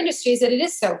about our industry is that it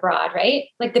is so broad, right?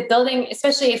 Like the building,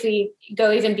 especially if we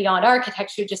go even beyond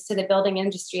architecture, just to the building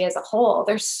industry as a whole,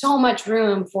 there's so much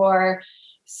room for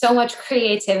so much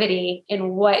creativity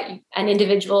in what an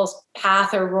individual's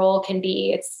path or role can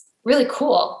be. It's really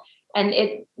cool. And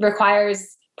it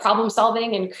requires problem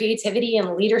solving and creativity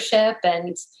and leadership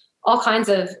and all kinds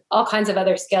of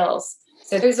other skills.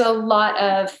 So there's a lot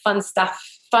of fun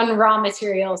raw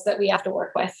materials that we have to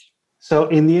work with. So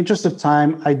in the interest of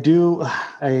time,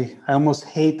 I almost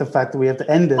hate the fact that we have to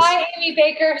end this. Hi, Amy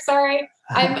Baker. Sorry.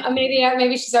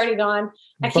 Maybe she's already gone.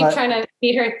 I keep trying to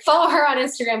meet her. Follow her on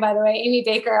Instagram, by the way. Amy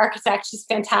Baker, architect. She's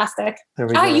fantastic.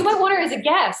 You might want her as a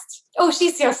guest. Oh,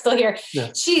 she's still here.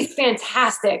 Yeah. She's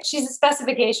fantastic. She's a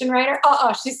specification writer.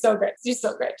 Oh, she's so great. She's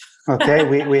so great. Okay,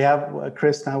 we have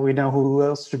Chris now. We know who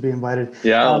else should be invited.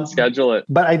 Yeah, let's schedule it.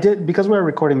 But I did, because we're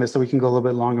recording this, so we can go a little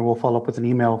bit longer. We'll follow up with an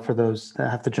email for those that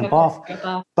have to jump off.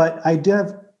 But I do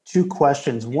have two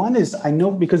questions. One is, I know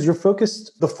because you're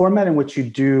focused, the format in which you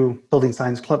do Building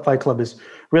Science Fight Club is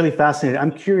really fascinating.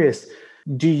 I'm curious,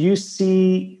 do you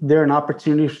see there an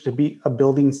opportunity to be a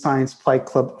Building Science Fight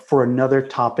Club for another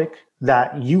topic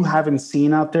that you haven't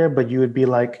seen out there, but you would be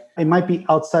like, it might be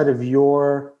outside of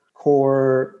your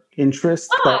core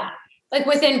interest?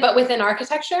 Within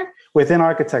architecture? Within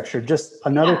architecture, just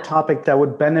another topic that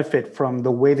would benefit from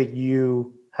the way that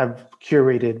you have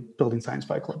curated Building Science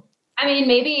Fight Club. I mean,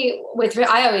 maybe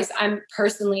I'm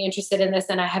personally interested in this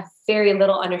and I have very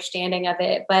little understanding of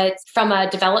it, but from a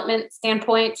development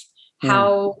standpoint,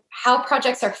 how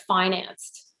projects are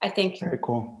financed, I think very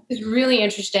cool. Is really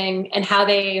interesting, and how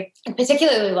they,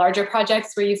 particularly larger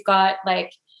projects where you've got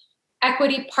like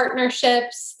equity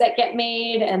partnerships that get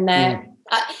made, and then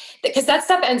because that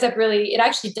stuff ends up it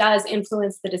actually does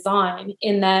influence the design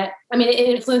in that, it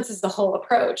influences the whole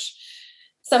approach.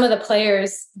 Some of the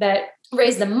players that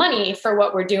raise the money for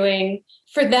what we're doing,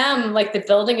 for them, like the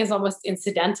building is almost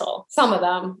incidental. Some of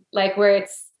them, like where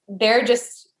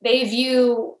they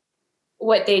view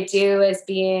what they do as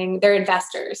being, they're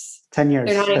investors. 10 years.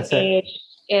 They're not engaged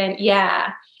in,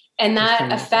 and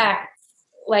that affects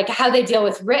like how they deal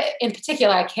with risk. In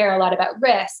particular, I care a lot about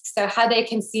risk. So how they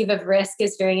conceive of risk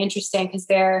is very interesting because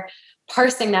they're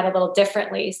parsing that a little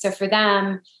differently. So for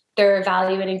them, they're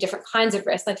evaluating different kinds of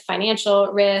risk, like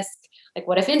financial risk. Like,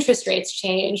 what if interest rates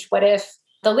change? What if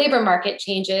the labor market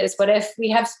changes? What if we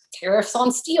have tariffs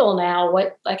on steel now?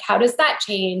 How does that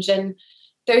change? And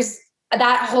there's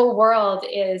that whole world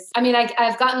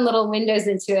I've gotten little windows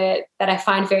into it that I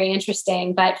find very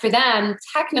interesting, but for them,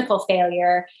 technical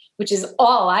failure, which is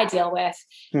all I deal with.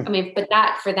 But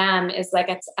that for them is like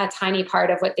a tiny part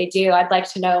of what they do. I'd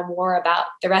like to know more about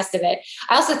the rest of it.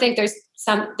 I also think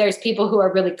there's people who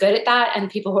are really good at that and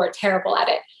people who are terrible at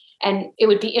it. And it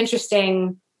would be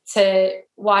interesting to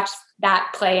watch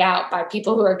that play out by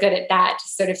people who are good at that, to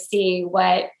sort of see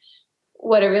what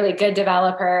a really good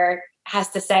developer has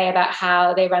to say about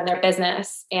how they run their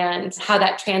business and how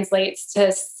that translates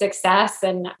to success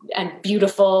and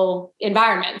beautiful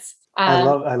environments. I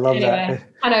love that.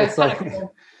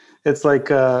 It's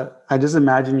like I just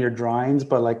imagine your drawings,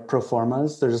 but like pro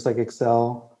formas. They're just like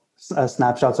Excel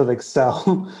snapshots of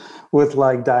Excel with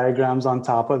like diagrams on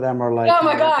top of them, or like, oh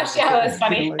my gosh, yeah, that's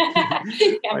funny.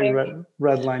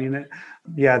 Redlining it.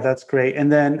 Yeah, that's great.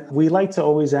 And then we like to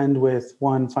always end with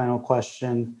one final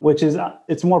question, which is,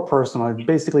 it's more personal.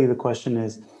 Basically, the question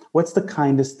is, what's the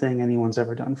kindest thing anyone's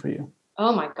ever done for you?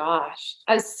 Oh my gosh.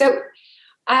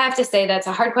 I have to say that's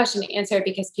a hard question to answer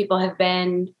because people have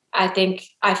been, I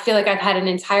feel like I've had an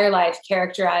entire life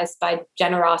characterized by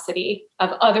generosity,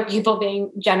 of other people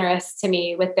being generous to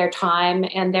me with their time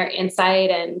and their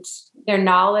insight and their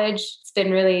knowledge. It's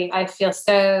been really,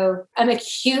 I'm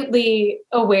acutely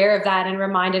aware of that and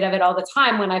reminded of it all the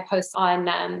time when I post on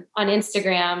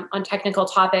Instagram on technical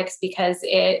topics, because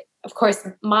of course,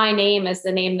 my name is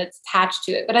the name that's attached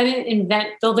to it, but I didn't invent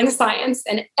building science,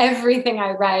 and everything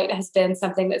I write has been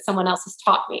something that someone else has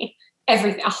taught me.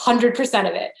 Everything, 100%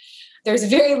 of it. There's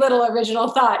very little original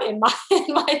thought in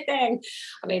my thing.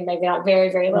 I mean, maybe not very,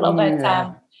 very little,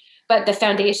 but the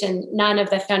foundation, none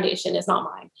of the foundation is not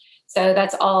mine. So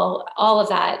that's all of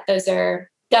that. Those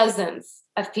are dozens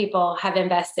of people have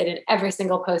invested in every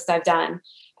single post I've done,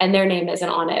 and their name isn't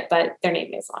on it, but their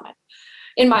name is on it.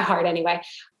 In my heart, anyway.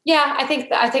 Yeah, I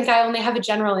think I only have a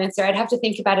general answer. I'd have to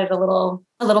think about it a little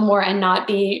more and not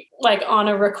be like on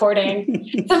a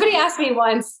recording. Somebody asked me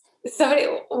once,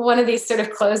 one of these sort of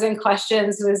closing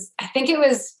questions was, I think it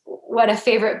was what a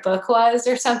favorite book was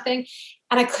or something.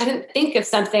 And I couldn't think of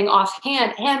something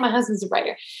offhand. And my husband's a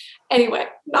writer. Anyway,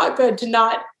 not good to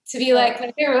be like,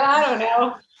 I don't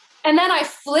know. And then I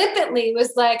flippantly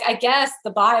was like, I guess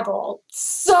the Bible.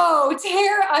 So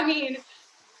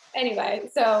anyway,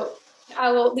 so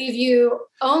I will leave you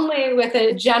only with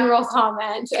a general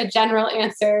comment, a general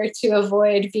answer, to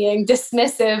avoid being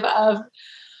dismissive of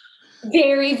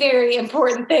very, very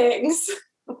important things.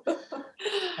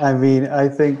 I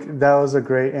think that was a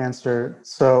great answer.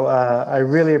 So I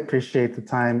really appreciate the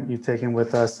time you've taken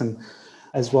with us, and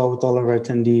as well with all of our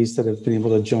attendees that have been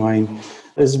able to join.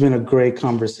 This has been a great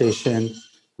conversation.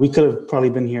 We could have probably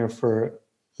been here for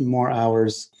more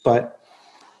hours, but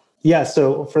yeah,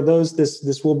 so for those,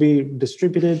 this will be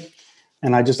distributed.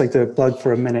 And I'd just like to plug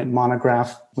for a minute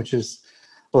Monograph, which is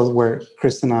both where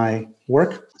Chris and I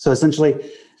work. So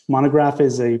essentially, Monograph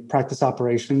is a practice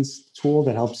operations tool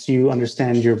that helps you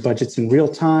understand your budgets in real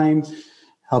time,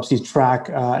 helps you track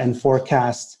and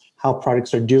forecast how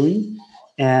projects are doing,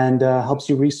 and helps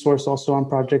you resource also on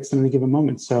projects in any given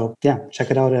moment. So yeah,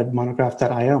 check it out at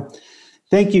monograph.io.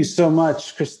 Thank you so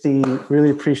much, Christine.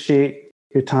 Really appreciate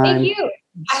your time. Thank you.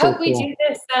 I hope we do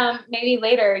this maybe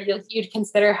later. You'd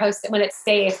consider hosting, when it's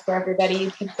safe for everybody,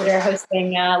 you'd consider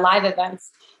hosting live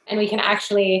events, and we can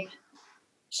actually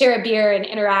share a beer and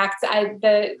interact.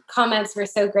 The comments were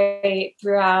so great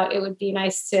throughout. It would be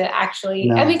nice to actually,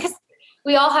 because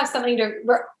we all have something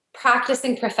we're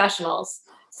practicing professionals.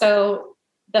 So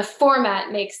the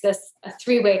format makes this a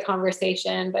three-way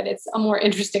conversation, but it's a more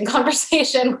interesting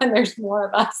conversation when there's more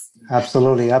of us.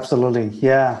 Absolutely.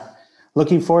 Yeah.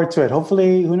 Looking forward to it.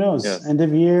 Hopefully, who knows, end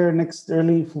of year, next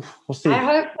early, we'll see. I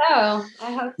hope so.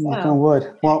 Knock on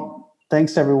wood. Well,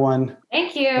 thanks everyone.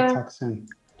 Thank you. We'll talk soon.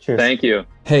 Cheers. Thank you.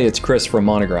 Hey, it's Chris from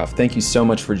Monograph. Thank you so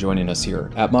much for joining us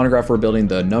here. At Monograph, we're building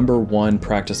the #1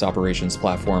 practice operations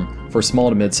platform for small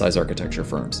to mid-size architecture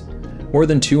firms. More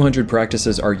than 200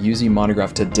 practices are using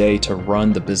Monograph today to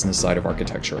run the business side of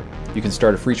architecture. You can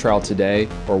start a free trial today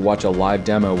or watch a live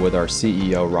demo with our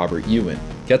CEO, Robert Ewan.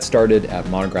 Get started at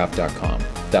monograph.com.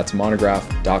 That's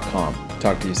monograph.com.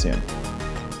 Talk to you soon.